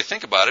you don't really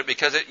think about it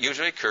because it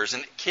usually occurs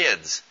in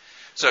kids.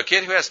 So a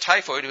kid who has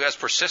typhoid, who has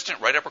persistent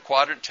right upper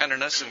quadrant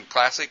tenderness and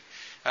classic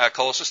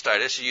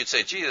cholecystitis, you'd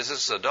say, gee, this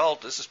is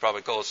adult, this is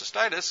probably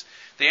cholecystitis.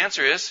 The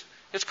answer is,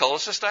 it's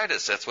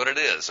cholecystitis. That's what it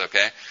is,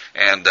 okay?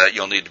 And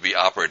you'll need to be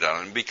operated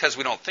on. And because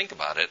we don't think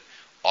about it,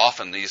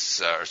 often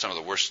these are some of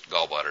the worst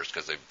gallbladders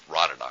because they've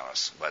rotted on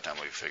us by the time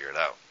we figure it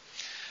out.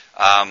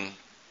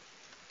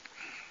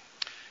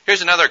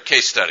 Here's another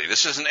case study.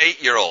 This is an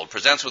 8-year-old.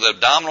 Presents with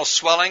abdominal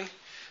swelling,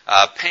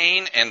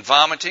 pain, and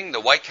vomiting. The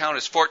white count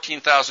is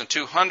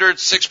 14,200,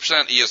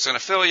 6%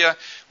 eosinophilia.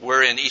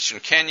 We're in eastern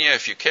Kenya,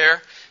 if you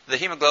care. The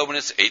hemoglobin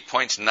is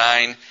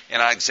 8.9.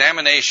 And on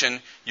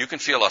examination, you can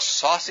feel a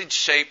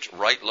sausage-shaped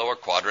right lower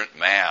quadrant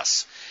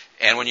mass.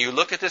 And when you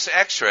look at this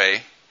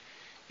x-ray,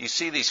 you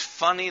see these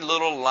funny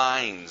little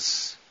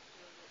lines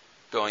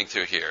going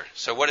through here.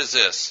 So what is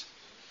this?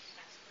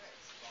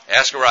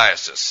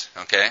 Ascariasis,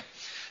 okay?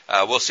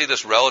 We'll see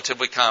this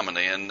relatively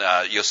commonly, and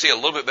you'll see a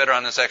little bit better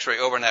on this x-ray.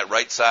 Over on that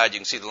right side, you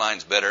can see the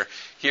lines better.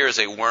 Here is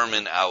a worm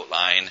in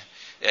outline.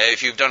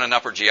 If you've done an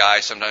upper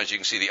GI, sometimes you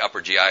can see the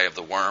upper GI of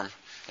the worm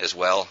as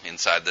well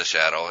inside the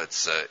shadow.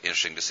 It's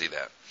interesting to see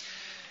that.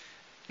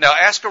 Now,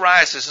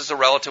 ascariasis is a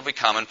relatively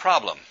common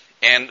problem,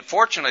 and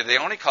fortunately, they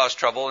only cause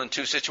trouble in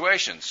two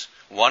situations.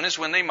 One is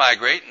when they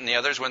migrate, and the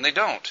other is when they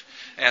don't.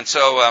 And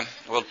so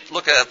we'll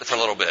look at that for a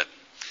little bit.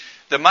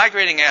 The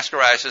migrating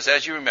ascariasis,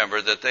 as you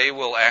remember, that they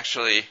will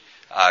actually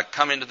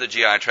come into the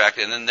GI tract,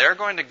 and then they're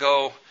going to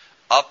go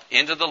up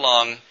into the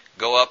lung,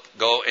 go up,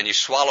 go, and you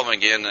swallow them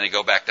again, and they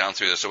go back down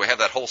through this. So we have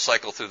that whole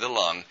cycle through the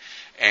lung.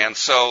 And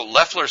so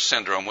Leffler's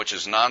syndrome, which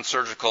is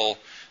non-surgical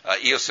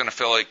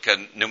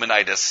eosinophilic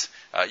pneumonitis,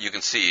 you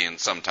can see in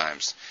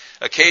sometimes.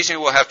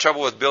 Occasionally we'll have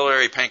trouble with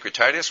biliary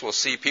pancreatitis. We'll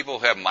see people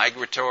who have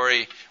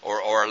migratory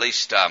or at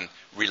least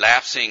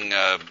relapsing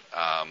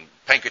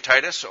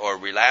pancreatitis or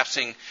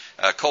relapsing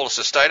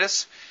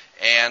cholecystitis.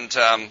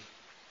 And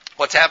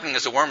what's happening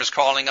is the worm is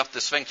crawling up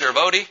the sphincter of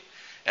Oddi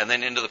and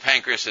then into the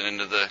pancreas and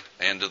into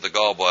the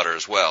gallbladder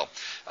as well.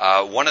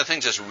 One of the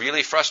things that's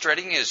really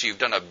frustrating is you've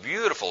done a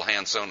beautiful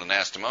hand-sewn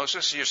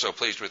anastomosis. You're so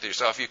pleased with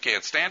yourself you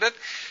can't stand it.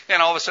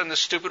 And all of a sudden this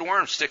stupid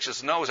worm sticks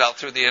its nose out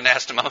through the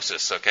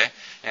anastomosis, okay?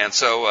 And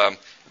so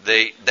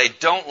they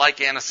don't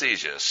like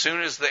anesthesia. As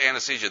soon as the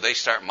anesthesia, they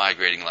start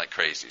migrating like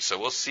crazy. So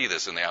we'll see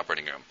this in the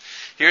operating room.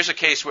 Here's a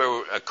case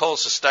where a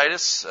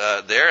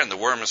cholecystitis there, and the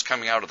worm is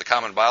coming out of the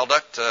common bile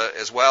duct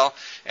as well.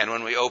 And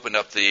when we opened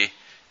up the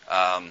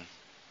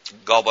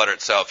gallbladder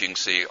itself, you can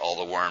see all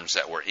the worms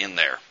that were in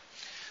there.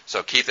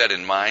 So keep that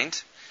in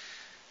mind.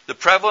 The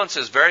prevalence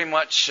is very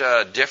much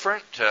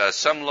different.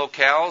 Some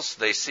locales,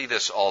 they see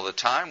this all the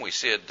time. We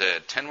see it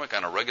at Tenwick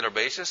on a regular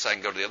basis. I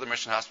can go to the other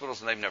mission hospitals,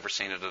 and they've never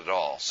seen it at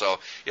all. So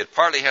it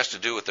partly has to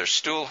do with their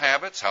stool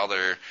habits,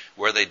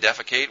 where they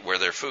defecate, where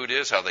their food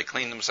is, how they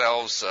clean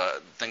themselves,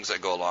 things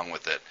that go along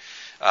with it.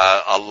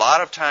 A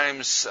lot of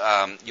times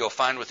you'll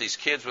find with these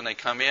kids when they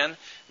come in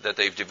that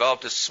they've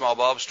developed this small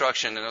bowel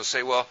obstruction, and they'll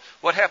say, well,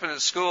 what happened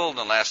at school in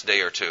the last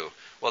day or two?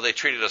 Well, they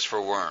treated us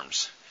for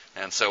worms.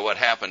 And so what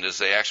happened is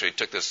they actually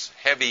took this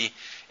heavy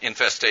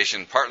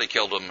infestation, partly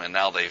killed them, and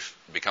now they've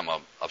become an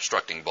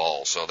obstructing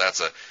ball. So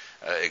that's a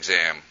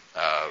exam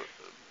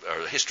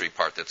or the history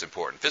part that's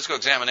important. Physical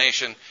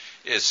examination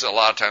is a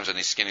lot of times in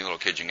these skinny little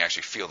kids, you can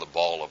actually feel the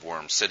ball of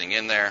worms sitting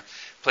in there.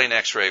 Plain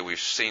x-ray, we've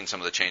seen some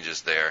of the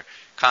changes there.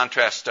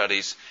 Contrast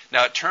studies.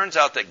 Now, it turns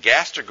out that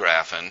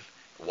gastrographin,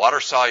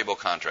 water-soluble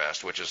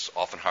contrast, which is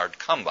often hard to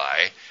come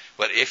by,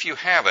 but if you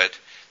have it,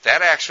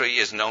 that actually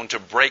is known to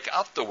break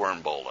up the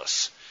worm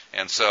bolus.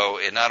 And so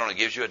it not only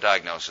gives you a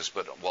diagnosis,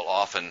 but will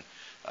often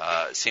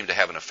seem to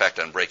have an effect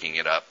on breaking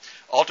it up.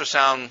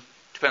 Ultrasound,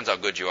 depends how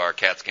good you are.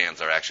 CAT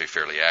scans are actually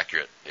fairly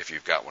accurate if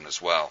you've got one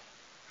as well.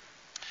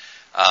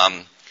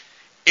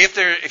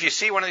 If you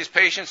see one of these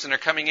patients and they're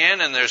coming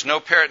in and there's no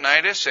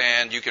peritonitis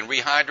and you can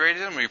rehydrate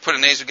them or you put a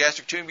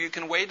nasogastric tube, you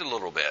can wait a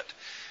little bit.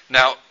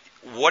 Now,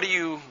 what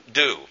do?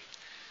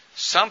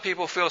 Some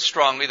people feel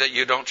strongly that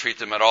you don't treat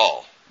them at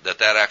all, that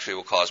actually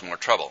will cause more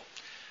trouble.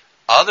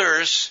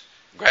 Others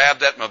grab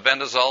that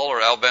mebendazole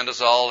or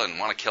albendazole and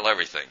want to kill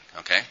everything,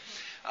 okay?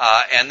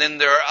 And then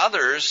there are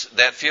others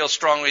that feel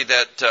strongly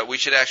that we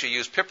should actually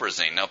use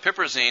piperazine. Now,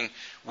 piperazine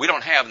we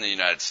don't have in the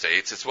United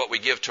States. It's what we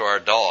give to our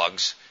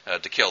dogs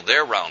to kill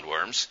their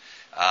roundworms.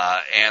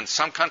 And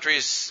some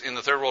countries in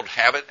the third world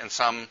have it and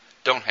some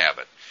don't have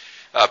it.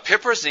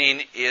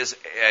 Piperazine is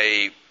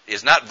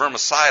not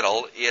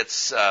vermicidal,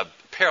 it's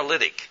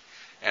paralytic.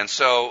 And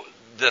so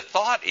the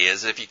thought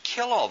is if you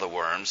kill all the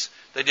worms,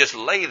 they just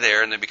lay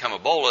there and they become a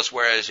bolus,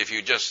 whereas if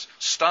you just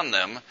stun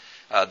them,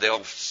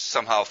 they'll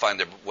somehow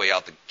find their way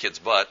out the kid's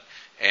butt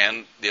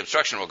and the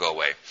obstruction will go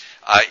away.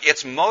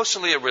 It's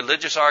mostly a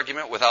religious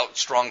argument without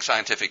strong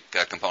scientific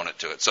component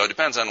to it. So it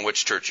depends on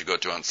which church you go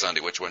to on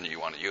Sunday, which one you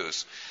want to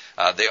use.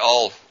 They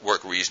all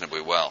work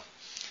reasonably well.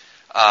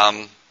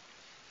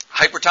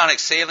 Hypertonic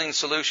saline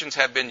solutions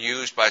have been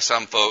used by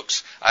some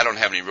folks. I don't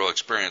have any real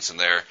experience in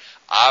there.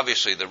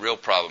 Obviously, the real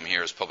problem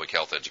here is public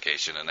health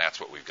education, and that's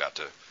what we've got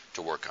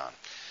to work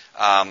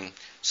on.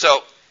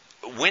 So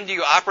when do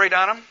you operate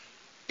on them?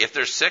 If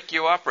they're sick,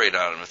 you operate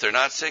on them. If they're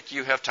not sick,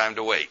 you have time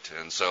to wait.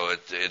 And so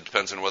it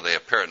depends on whether they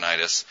have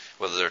peritonitis,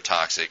 whether they're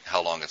toxic,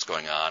 how long it's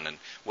going on, and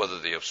whether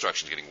the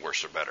obstruction is getting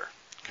worse or better.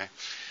 Okay.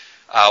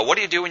 What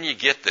do you do when you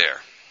get there?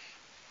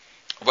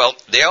 Well,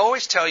 they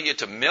always tell you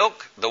to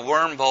milk the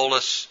worm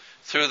bolus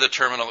through the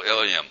terminal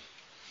ileum.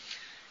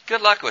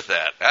 Good luck with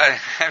that.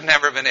 I've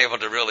never been able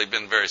to really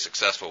been very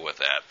successful with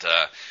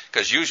that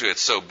because usually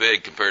it's so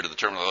big compared to the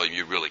terminal ileum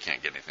you really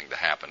can't get anything to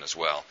happen as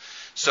well.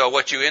 So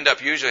what you end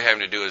up usually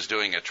having to do is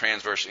doing a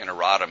transverse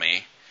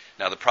enterotomy.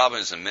 Now the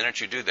problem is the minute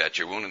you do that,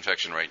 your wound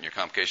infection rate and your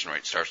complication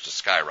rate starts to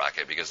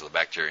skyrocket because of the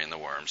bacteria and the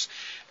worms.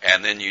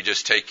 And then you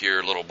just take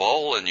your little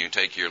bowl and you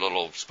take your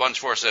little sponge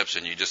forceps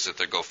and you just sit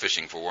there go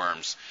fishing for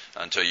worms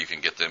until you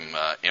can get them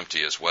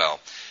empty as well.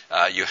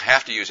 You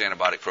have to use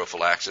antibiotic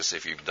prophylaxis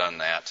if you've done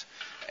that.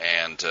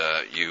 And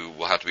you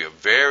will have to be a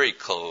very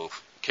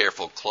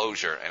careful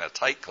closure and a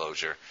tight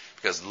closure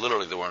because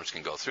literally the worms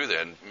can go through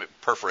there and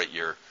perforate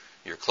your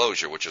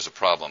closure, which is a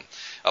problem.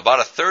 About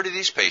a third of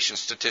these patients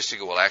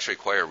statistically will actually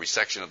require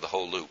resection of the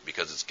whole loop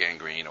because it's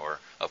gangrene or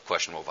of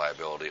questionable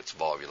viability, it's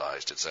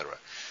volvulized, etc.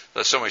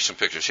 Let's show you some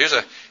pictures.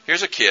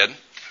 Here's a kid.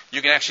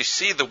 You can actually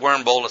see the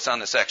worm bolus on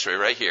this x-ray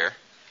right here.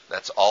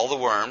 That's all the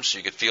worms.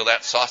 You could feel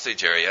that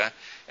sausage area.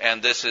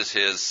 And this is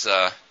his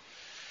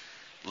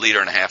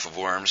liter and a half of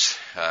worms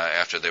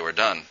after they were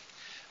done.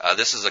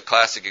 This is a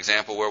classic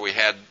example where we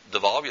had the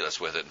volvulus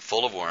with it,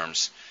 full of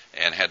worms,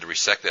 and had to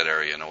resect that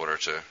area in order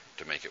to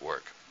make it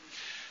work.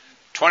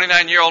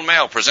 29-year-old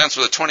male presents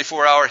with a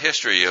 24-hour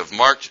history of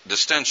marked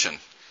distension.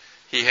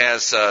 He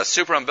has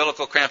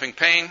supraumbilical cramping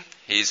pain.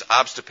 He's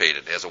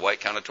obstipated. He has a white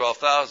count of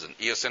 12,000.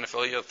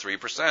 Eosinophilia of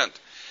 3%.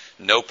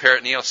 No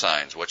peritoneal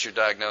signs. What's your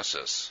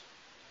diagnosis?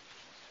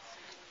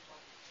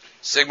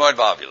 Sigmoid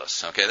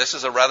volvulus. Okay, this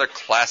is a rather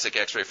classic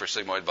x-ray for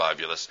sigmoid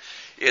volvulus.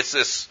 It's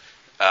this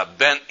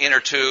bent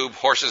inner tube,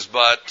 horse's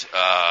butt,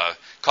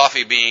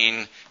 coffee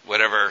bean,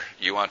 whatever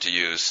you want to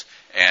use,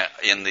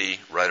 in the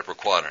right upper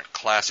quadrant.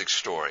 Classic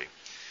story.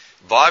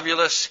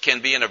 Volvulus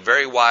can be in a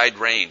very wide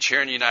range.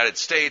 Here in the United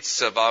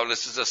States,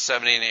 volvulus is a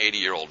 70 and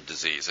 80-year-old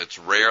disease. It's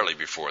rarely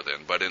before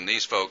then, but in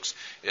these folks,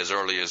 as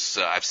early as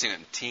I've seen it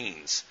in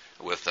teens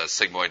with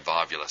sigmoid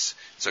volvulus.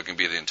 So it can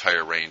be the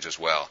entire range as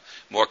well.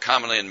 More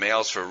commonly in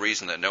males for a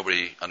reason that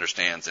nobody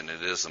understands, and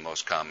it is the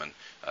most common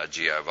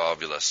GI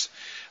volvulus.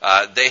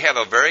 They have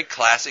a very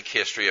classic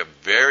history of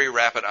very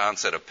rapid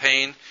onset of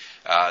pain.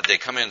 They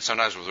come in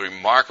sometimes with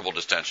remarkable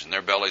distension.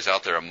 Their belly's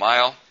out there a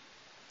mile.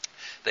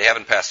 They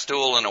haven't passed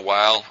stool in a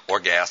while, or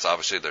gas,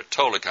 obviously. They're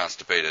totally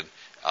constipated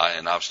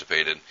and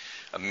obstipated.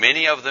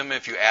 Many of them,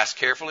 if you ask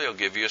carefully, will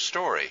give you a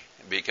story,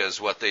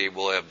 because what they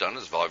will have done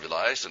is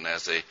volvulized, and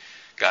as they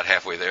got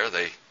halfway there,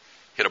 they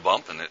hit a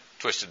bump and it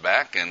twisted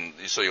back, and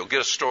so you'll get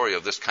a story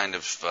of this kind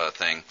of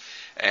thing.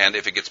 And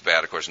if it gets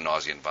bad, of course,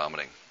 nausea and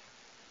vomiting.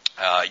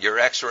 Your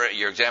X-ray,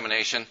 your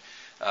examination,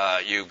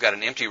 you've got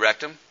an empty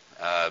rectum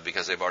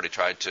because they've already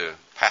tried to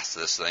pass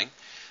this thing.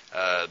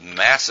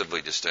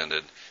 Massively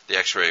distended. The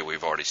X-ray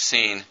we've already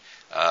seen.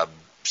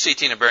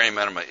 CT and barium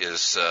enema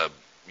is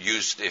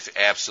used if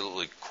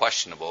absolutely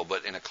questionable,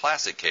 but in a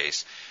classic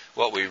case,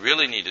 what we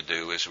really need to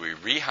do is we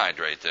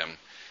rehydrate them.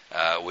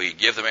 We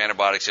give them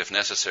antibiotics if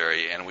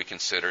necessary, and we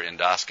consider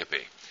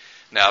endoscopy.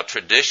 Now,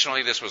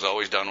 traditionally, this was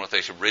always done with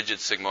a rigid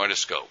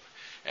sigmoidoscope,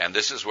 and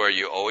this is where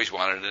you always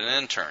wanted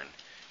an intern,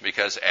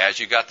 because as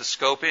you got the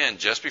scope in,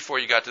 just before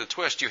you got to the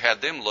twist, you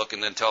had them look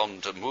and then tell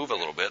them to move a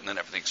little bit, and then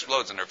everything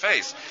explodes in their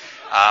face.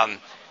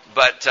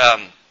 But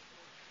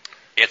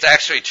it's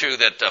actually true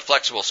that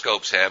flexible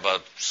scopes have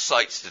a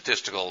slight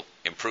statistical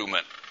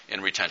improvement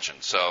in retention.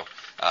 So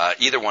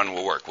either one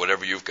will work,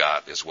 whatever you've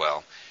got as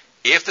well.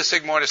 If the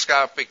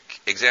sigmoidoscopic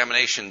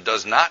examination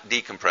does not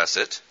decompress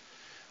it,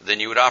 then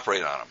you would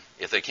operate on them.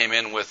 If they came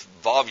in with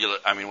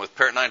with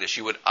peritonitis,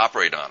 you would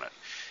operate on it.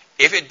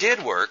 If it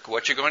did work,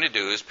 what you're going to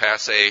do is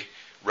pass a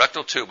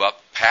rectal tube up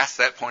past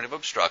that point of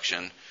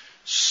obstruction,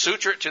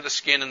 suture it to the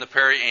skin in the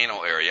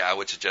perianal area. I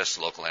would suggest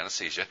local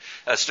anesthesia.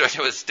 Start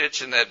with a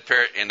stitch in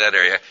that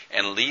area,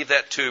 and leave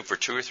that tube for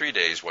 2 or 3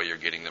 days while you're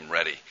getting them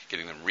ready,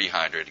 getting them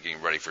rehydrated,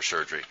 getting ready for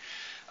surgery.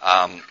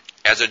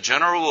 As a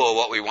general rule,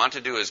 what we want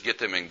to do is get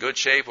them in good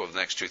shape over the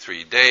next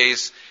 2-3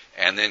 days,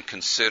 and then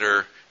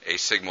consider a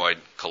sigmoid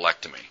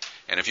colectomy.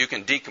 And if you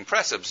can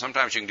decompress it,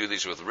 sometimes you can do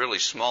these with really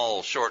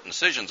small, short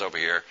incisions over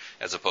here,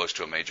 as opposed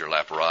to a major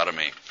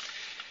laparotomy.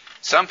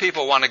 Some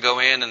people want to go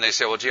in and they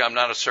say, well, gee, I'm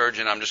not a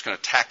surgeon, I'm just going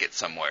to tack it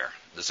somewhere.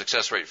 The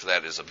success rate for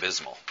that is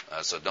abysmal,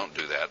 so don't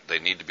do that. They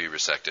need to be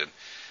resected.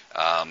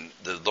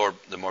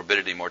 The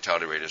morbidity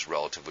mortality rate is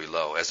relatively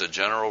low. As a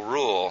general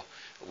rule,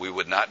 we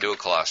would not do a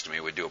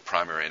colostomy. We'd do a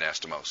primary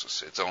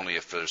anastomosis. It's only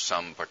if there's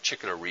some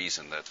particular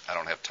reason that I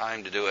don't have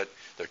time to do it,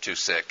 they're too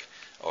sick,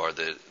 or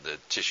the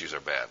tissues are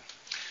bad.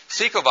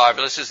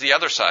 Cecovolvulus is the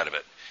other side of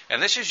it.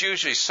 And this is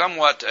usually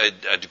somewhat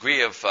a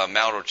degree of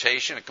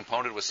malrotation, a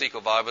component with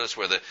cecovolvulus,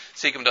 where the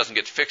cecum doesn't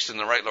get fixed in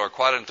the right lower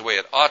quadrant the way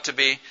it ought to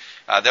be.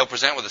 They'll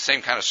present with the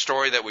same kind of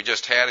story that we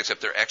just had,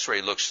 except their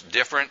x-ray looks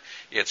different.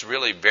 It's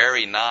really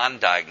very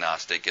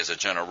non-diagnostic as a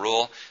general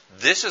rule.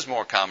 This is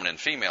more common in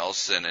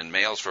females than in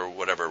males for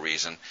whatever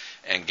reason,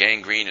 and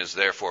gangrene is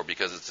therefore,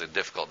 because it's a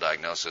difficult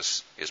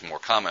diagnosis, is more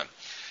common.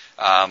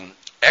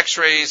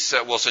 X-rays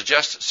will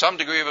suggest some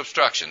degree of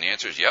obstruction. The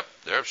answer is, yep,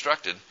 they're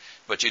obstructed.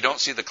 But you don't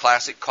see the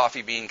classic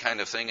coffee bean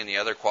kind of thing in the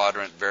other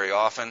quadrant very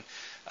often.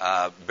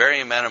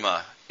 Barium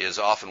enema is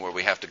often where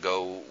we have to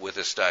go with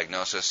this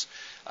diagnosis.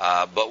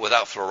 But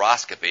without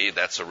fluoroscopy,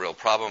 that's a real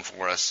problem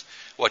for us.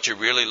 What you're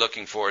really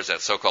looking for is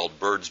that so-called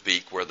bird's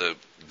beak, where the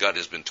gut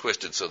has been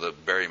twisted so the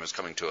barium is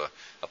coming to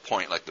a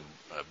point like the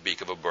beak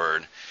of a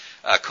bird.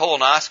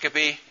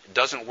 Colonoscopy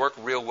doesn't work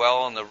real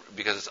well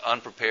because it's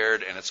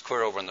unprepared and it's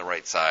clear over on the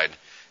right side,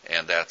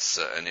 and that's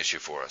an issue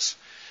for us.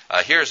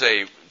 Here's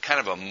a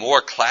kind of a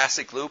more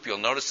classic loop. You'll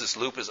notice this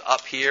loop is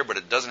up here, but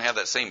it doesn't have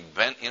that same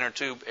bent inner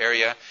tube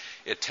area.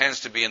 It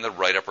tends to be in the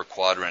right upper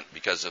quadrant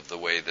because of the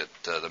way that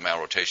the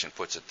malrotation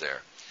puts it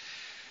there.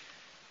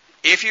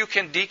 If you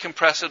can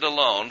decompress it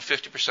alone,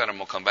 50% of them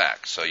will come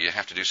back. So you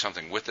have to do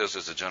something with those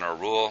as a general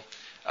rule.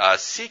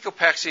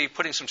 Cecopexy,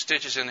 putting some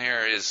stitches in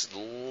here, is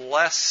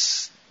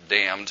less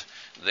damned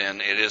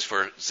than it is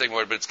for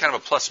sigmoid, but it's kind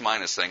of a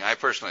plus-minus thing. I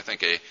personally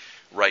think a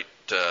right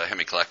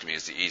hemicolectomy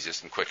is the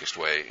easiest and quickest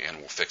way, and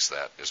we'll fix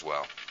that as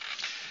well.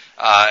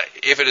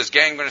 If it is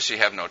gangrenous, you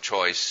have no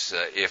choice.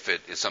 If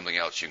it is something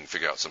else, you can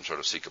figure out some sort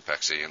of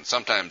cecopexy. And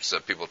sometimes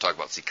people talk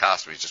about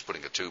cecostomies, just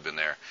putting a tube in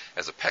there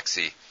as a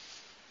pexy,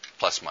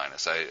 plus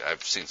minus.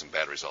 I've seen some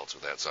bad results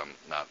with that, so I'm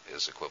not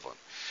as equivalent.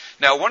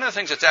 Now, one of the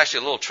things that's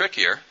actually a little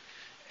trickier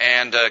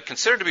and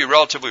considered to be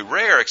relatively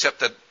rare,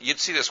 except that you'd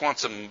see this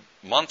once a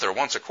month or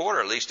once a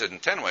quarter, at least in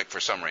Tenwick for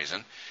some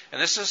reason,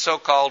 and this is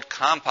so-called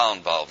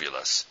compound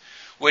volvulus,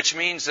 which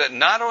means that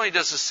not only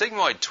does the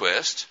sigmoid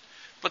twist,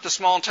 but the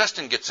small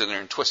intestine gets in there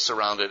and twists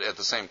around it at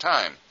the same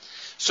time.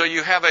 So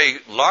you have a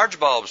large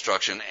bowel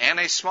obstruction and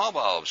a small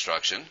bowel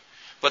obstruction,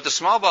 but the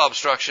small bowel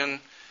obstruction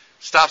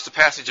stops the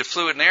passage of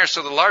fluid and air,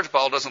 so the large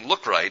bowel doesn't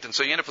look right, and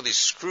so you end up with these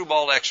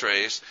screwball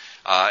x-rays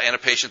and a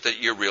patient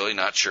that you're really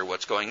not sure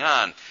what's going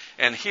on.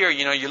 And here,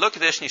 you look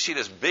at this and you see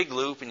this big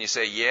loop and you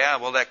say, yeah,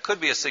 well, that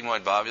could be a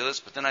sigmoid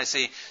volvulus, but then I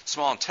see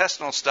small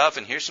intestinal stuff,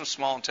 and here's some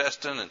small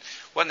intestine, and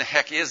what in the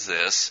heck is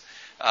this?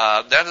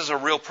 That is a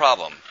real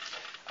problem.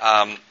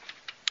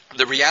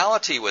 The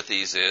reality with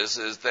these is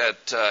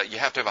that you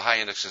have to have a high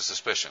index of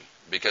suspicion,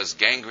 because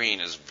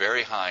gangrene is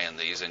very high in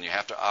these, and you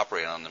have to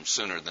operate on them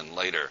sooner than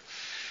later.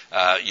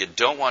 You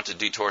don't want to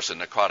detorse a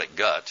necrotic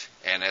gut,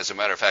 and as a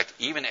matter of fact,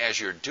 even as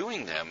you're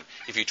doing them,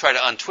 if you try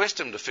to untwist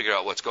them to figure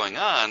out what's going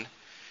on,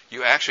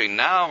 you actually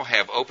now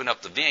have opened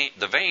up the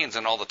veins,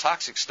 and all the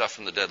toxic stuff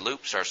from the dead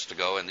loop starts to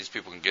go, and these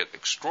people can get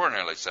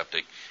extraordinarily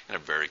septic in a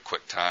very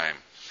quick time.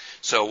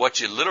 So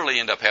what you literally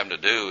end up having to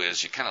do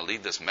is you kind of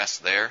leave this mess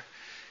there,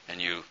 and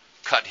you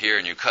cut here,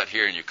 and you cut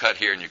here, and you cut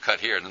here, and you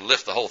cut here, and then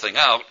lift the whole thing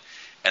out,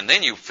 and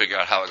then you figure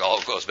out how it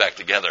all goes back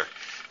together.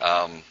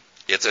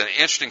 It's an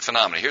interesting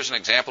phenomenon. Here's an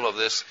example of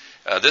this.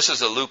 This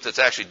is a loop that's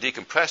actually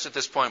decompressed at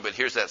this point, but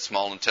here's that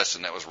small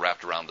intestine that was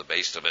wrapped around the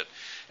base of it.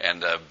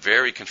 And a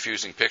very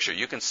confusing picture.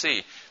 You can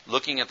see,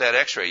 looking at that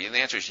x-ray, the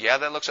answer is, yeah,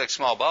 that looks like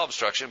small bowel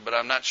obstruction, but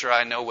I'm not sure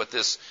I know what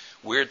this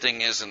weird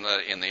thing is in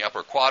the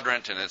upper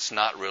quadrant, and it's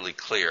not really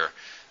clear.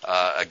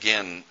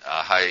 Again,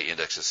 a high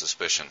index of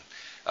suspicion.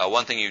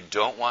 One thing you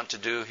don't want to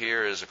do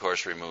here is, of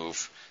course, do an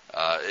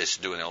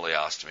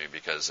ileostomy,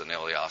 because an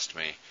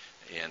ileostomy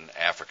in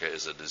Africa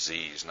is a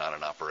disease, not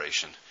an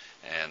operation,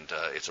 and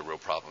it's a real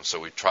problem. So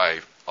we try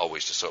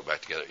always to sew it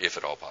back together, if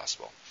at all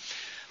possible.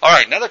 All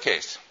right, another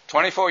case,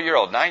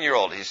 24-year-old,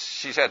 9-year-old.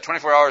 She's had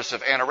 24 hours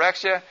of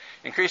anorexia,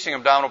 increasing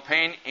abdominal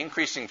pain,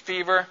 increasing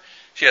fever.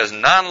 She has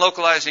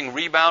non-localizing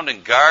rebound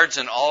and guards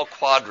in all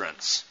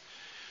quadrants.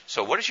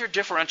 So what is your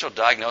differential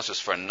diagnosis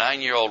for a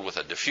 9-year-old with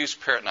a diffuse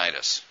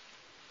peritonitis?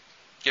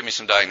 Give me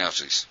some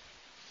diagnoses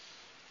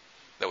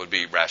that would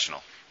be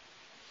rational.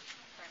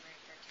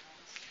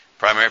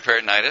 Primary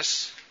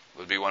peritonitis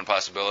would be one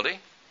possibility.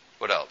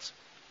 What else?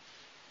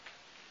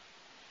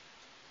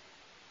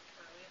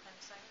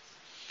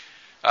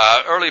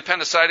 Early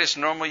appendicitis,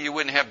 normally you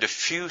wouldn't have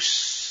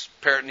diffuse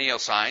peritoneal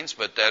signs,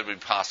 but that would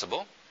be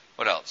possible.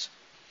 What else?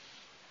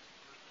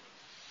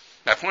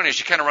 My point is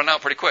you kind of run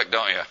out pretty quick,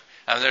 don't you?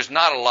 There's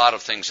not a lot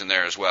of things in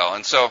there as well.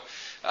 And so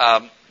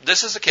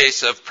this is a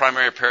case of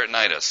primary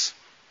peritonitis.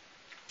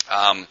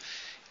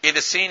 It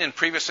is seen in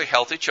previously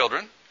healthy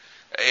children.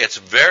 It's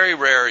very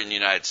rare in the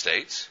United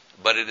States,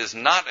 but it is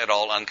not at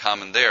all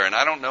uncommon there. And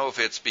I don't know if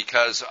it's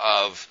because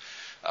of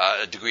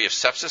a degree of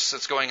sepsis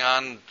that's going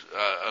on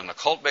a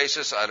occult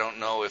basis. I don't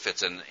know if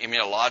it's an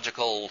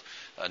immunological,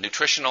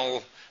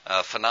 nutritional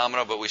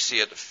phenomena, but we see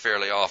it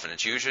fairly often.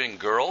 It's usually in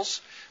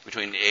girls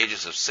between the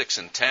ages of 6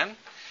 and 10,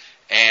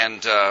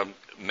 and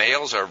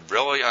males are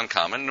really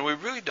uncommon, and we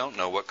really don't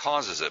know what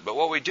causes it. But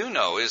what we do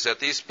know is that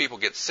these people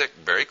get sick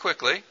very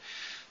quickly.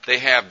 They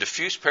have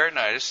diffuse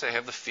peritonitis. They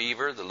have the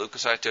fever, the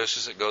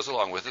leukocytosis that goes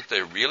along with it.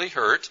 They really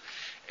hurt,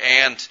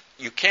 and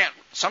you can't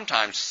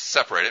sometimes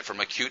separate it from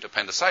acute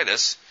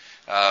appendicitis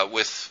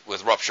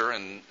with rupture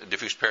and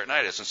diffuse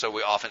peritonitis, and so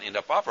we often end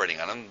up operating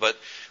on them. But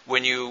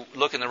when you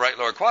look in the right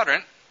lower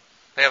quadrant,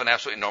 they have an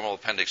absolutely normal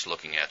appendix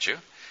looking at you,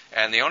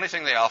 and the only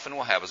thing they often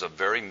will have is a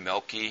very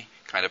milky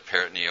kind of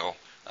peritoneal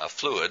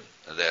fluid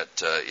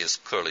that is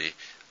clearly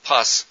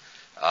pus.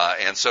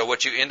 And so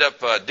what you end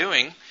up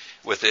doing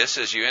with this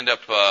is you end up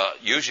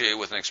usually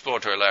with an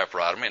exploratory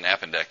laparotomy, an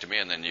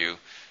appendectomy, and then you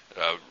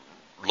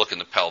look in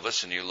the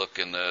pelvis and you look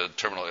in the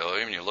terminal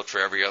ileum and you look for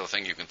every other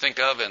thing you can think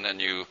of, and then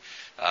you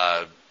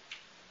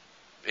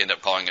end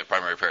up calling it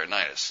primary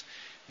peritonitis.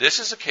 This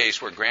is a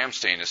case where gram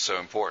stain is so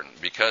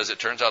important because it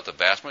turns out the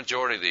vast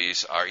majority of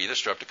these are either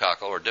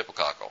streptococcal or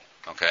diploccoccal.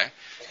 Okay,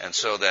 and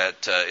so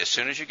that as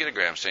soon as you get a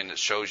gram stain that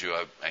shows you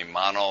a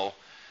mono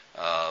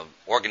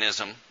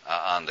organism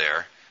on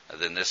there,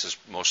 then this is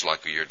most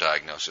likely your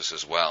diagnosis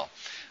as well.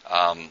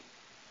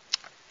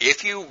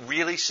 If you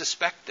really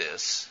suspect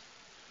this,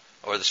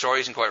 or the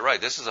story isn't quite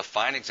right, this is a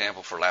fine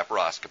example for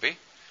laparoscopy.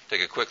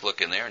 Take a quick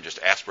look in there and just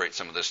aspirate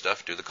some of this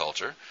stuff, do the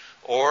culture.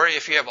 Or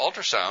if you have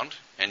ultrasound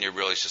and you're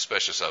really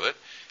suspicious of it,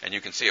 and you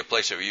can see a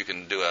place where you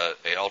can do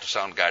an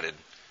ultrasound-guided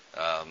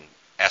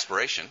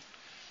aspiration,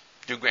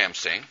 do gram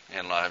stain,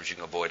 and a lot of times you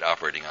can avoid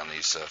operating on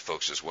these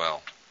folks as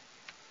well.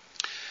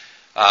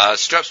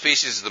 Strep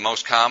species is the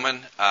most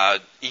common.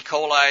 E.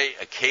 coli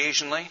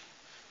occasionally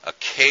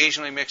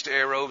mixed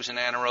aerobes and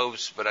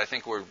anaerobes, but I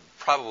think we're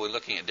probably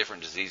looking at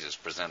different diseases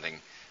presenting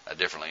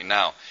differently.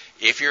 Now,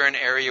 if you're in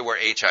an area where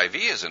HIV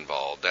is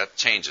involved, that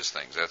changes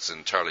things. That's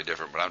entirely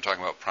different, but I'm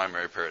talking about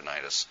primary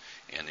peritonitis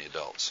in the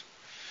adults.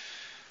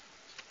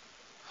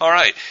 All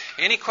right.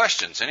 Any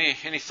questions?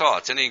 Any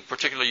thoughts? Any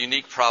particular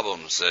unique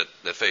problems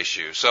that face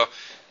you? So,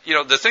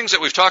 the things that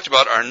we've talked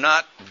about are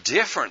not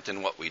different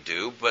than what we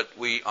do, but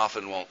we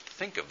often won't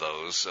think of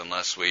those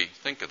unless we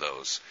think of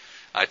those.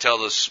 I tell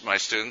my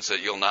students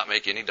that you'll not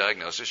make any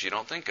diagnosis you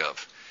don't think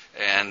of.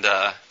 And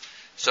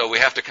so we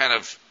have to kind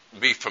of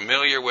be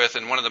familiar with,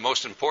 and one of the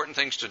most important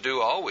things to do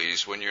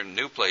always when you're in a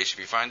new place, if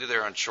you find you're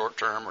there on short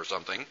term or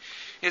something,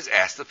 is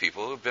ask the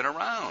people who have been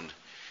around.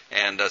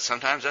 And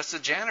sometimes that's the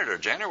janitor.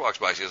 Janitor walks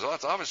by and says, "Oh,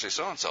 it's obviously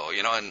so-and-so,"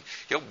 and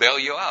he'll bail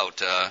you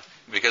out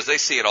because they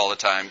see it all the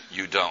time.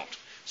 You don't.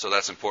 So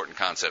that's an important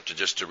concept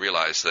to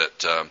realize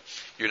that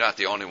you're not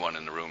the only one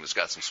in the room that's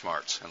got some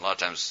smarts. And a lot of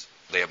times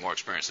they have more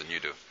experience than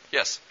you do.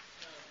 Yes?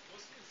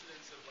 What's the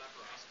incidence of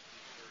laparoscopy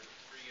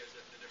for you guys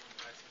at the different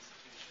practice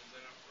institutions?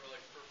 I know for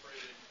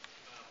perforated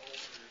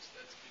ulcers,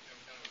 that's become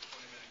kind of a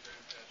 20-minute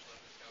gram patch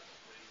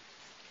laparoscopically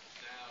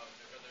now.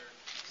 Are there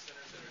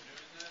centers that are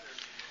doing that, or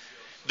is it mostly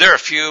ulcers? There are a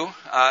few.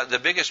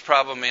 The biggest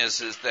problem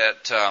is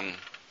that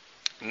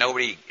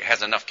nobody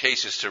has enough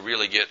cases to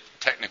really get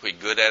technically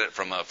good at it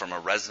from a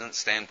resident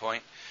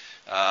standpoint.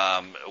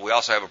 We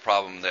also have a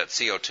problem that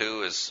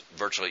CO2 is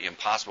virtually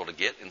impossible to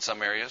get in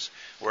some areas.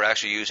 We're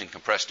actually using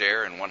compressed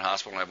air in one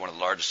hospital. We have one of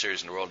the largest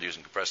series in the world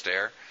using compressed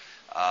air.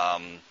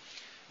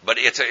 But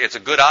it's a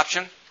good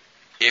option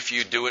if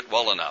you do it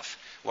well enough.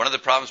 One of the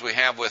problems we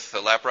have with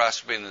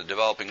laparoscopy in the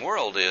developing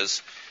world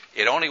is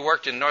it only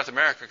worked in North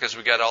America because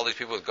we got all these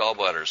people with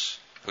gallbladders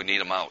who need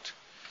them out.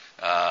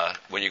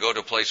 When you go to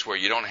a place where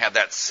you don't have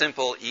that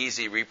simple,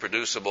 easy,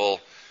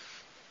 reproducible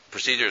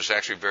procedure, it's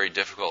actually very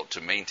difficult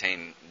to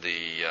maintain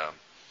the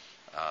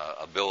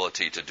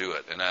ability to do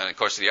it. And then, of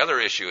course, the other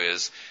issue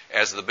is,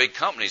 as the big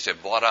companies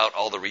have bought out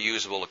all the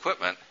reusable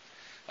equipment,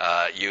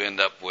 you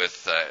end up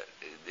with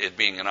it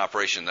being an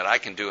operation that I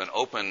can do an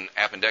open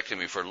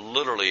appendectomy for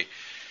literally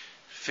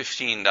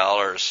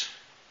 $15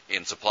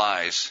 in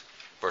supplies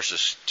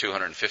versus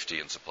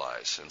 $250 in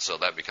supplies. And so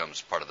that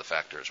becomes part of the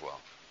factor as well.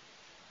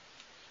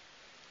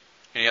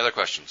 Any other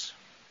questions?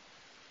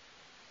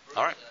 Bruce,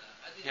 All right.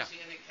 I didn't see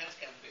any CAT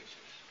scan pictures.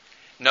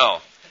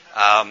 No.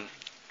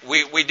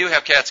 We do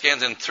have CAT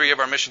scans in 3 of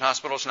our mission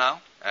hospitals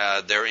now.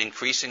 They're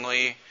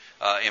increasingly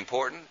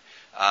important.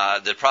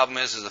 The problem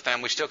is the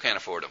family still can't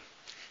afford them.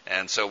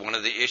 And so one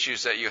of the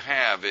issues that you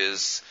have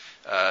is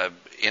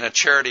in a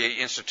charity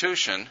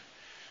institution,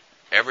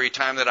 every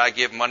time that I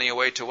give money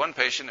away to one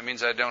patient, it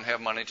means I don't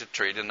have money to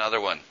treat another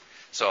one.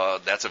 So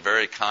that's a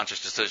very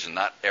conscious decision.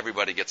 Not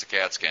everybody gets a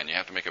CAT scan. You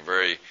have to make a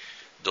very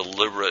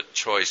deliberate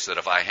choice that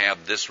if I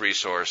have this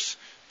resource,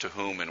 to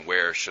whom and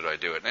where should I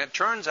do it? And it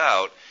turns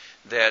out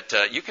that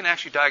you can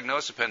actually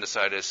diagnose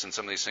appendicitis and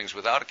some of these things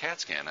without a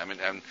CAT scan. I mean,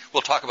 and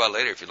we'll talk about it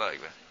later if you like.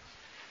 But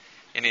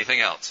anything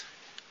else?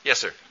 Yes,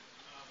 sir.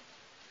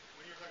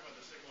 When you're talking about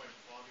the sigmoid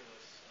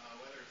volvulus,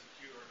 whether it's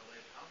acute or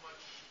delayed, how much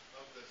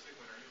of the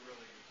sigmoid are you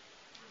really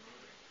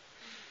removing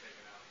when you take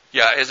it out?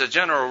 Yeah, as a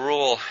general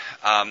rule,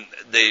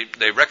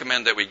 they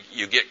recommend that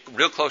you get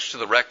real close to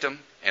the rectum,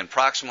 and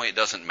proximally it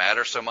doesn't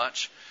matter so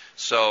much.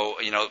 So,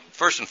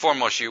 first and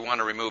foremost, you want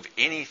to remove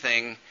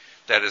anything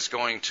that is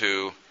going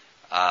to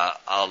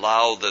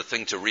allow the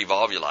thing to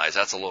revolvulize.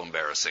 That's a little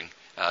embarrassing.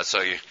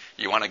 So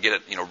you want to get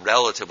it,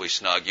 relatively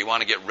snug. You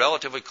want to get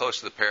relatively close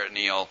to the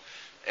peritoneal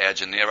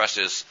edge, and the rest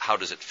is how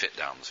does it fit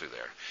down through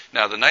there.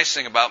 Now, the nice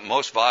thing about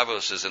most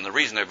volvuluses, and the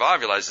reason they're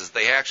volvulized, is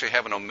they actually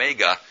have an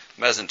omega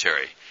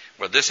mesentery,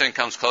 where this end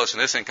comes close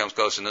and this end comes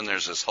close, and then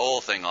there's this whole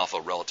thing off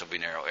a relatively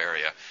narrow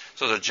area.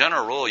 So as a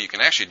general rule, you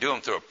can actually do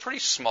them through a pretty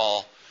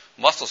small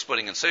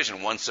muscle-splitting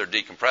incision once they're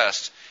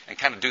decompressed, and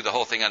kind of do the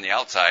whole thing on the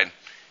outside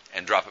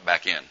and drop it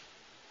back in.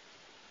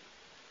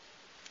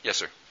 Yes,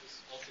 sir?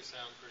 Is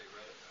ultrasound pretty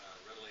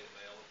readily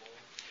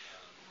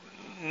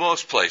available?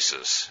 Most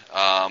places.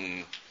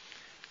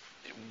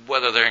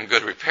 Whether they're in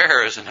good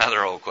repair is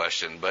another old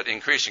question, but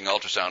increasing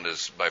ultrasound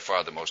is by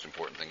far the most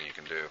important thing you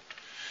can do.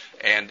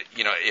 And,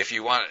 if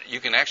you want,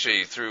 you can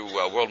actually, through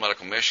World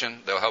Medical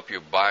Mission, they'll help you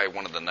buy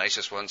one of the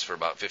nicest ones for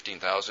about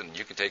 $15,000.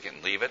 You can take it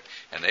and leave it,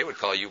 and they would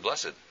call you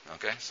blessed.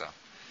 Okay, so,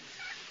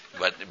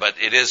 but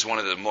it is one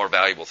of the more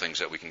valuable things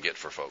that we can get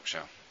for folks.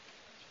 Yeah.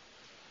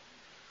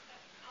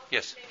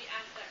 Yes. Maybe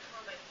ask that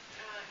comment.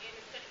 In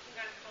aesthetics and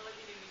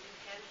gynecology, they're using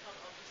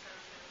handheld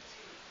ultrasounds now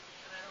too,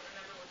 and I don't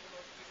remember what the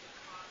most recent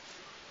cost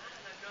is on that,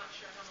 and I'm not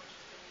sure how much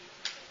is being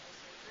used in dental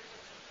surgery, but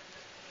sometimes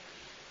that's being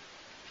used.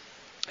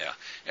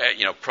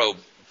 Yeah, probe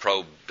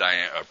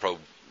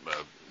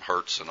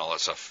hertz and all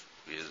that stuff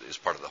is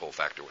part of the whole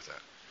factor with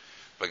that.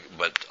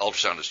 But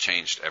ultrasound has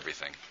changed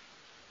everything.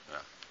 Yeah.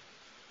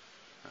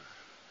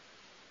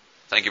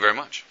 Thank you very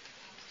much.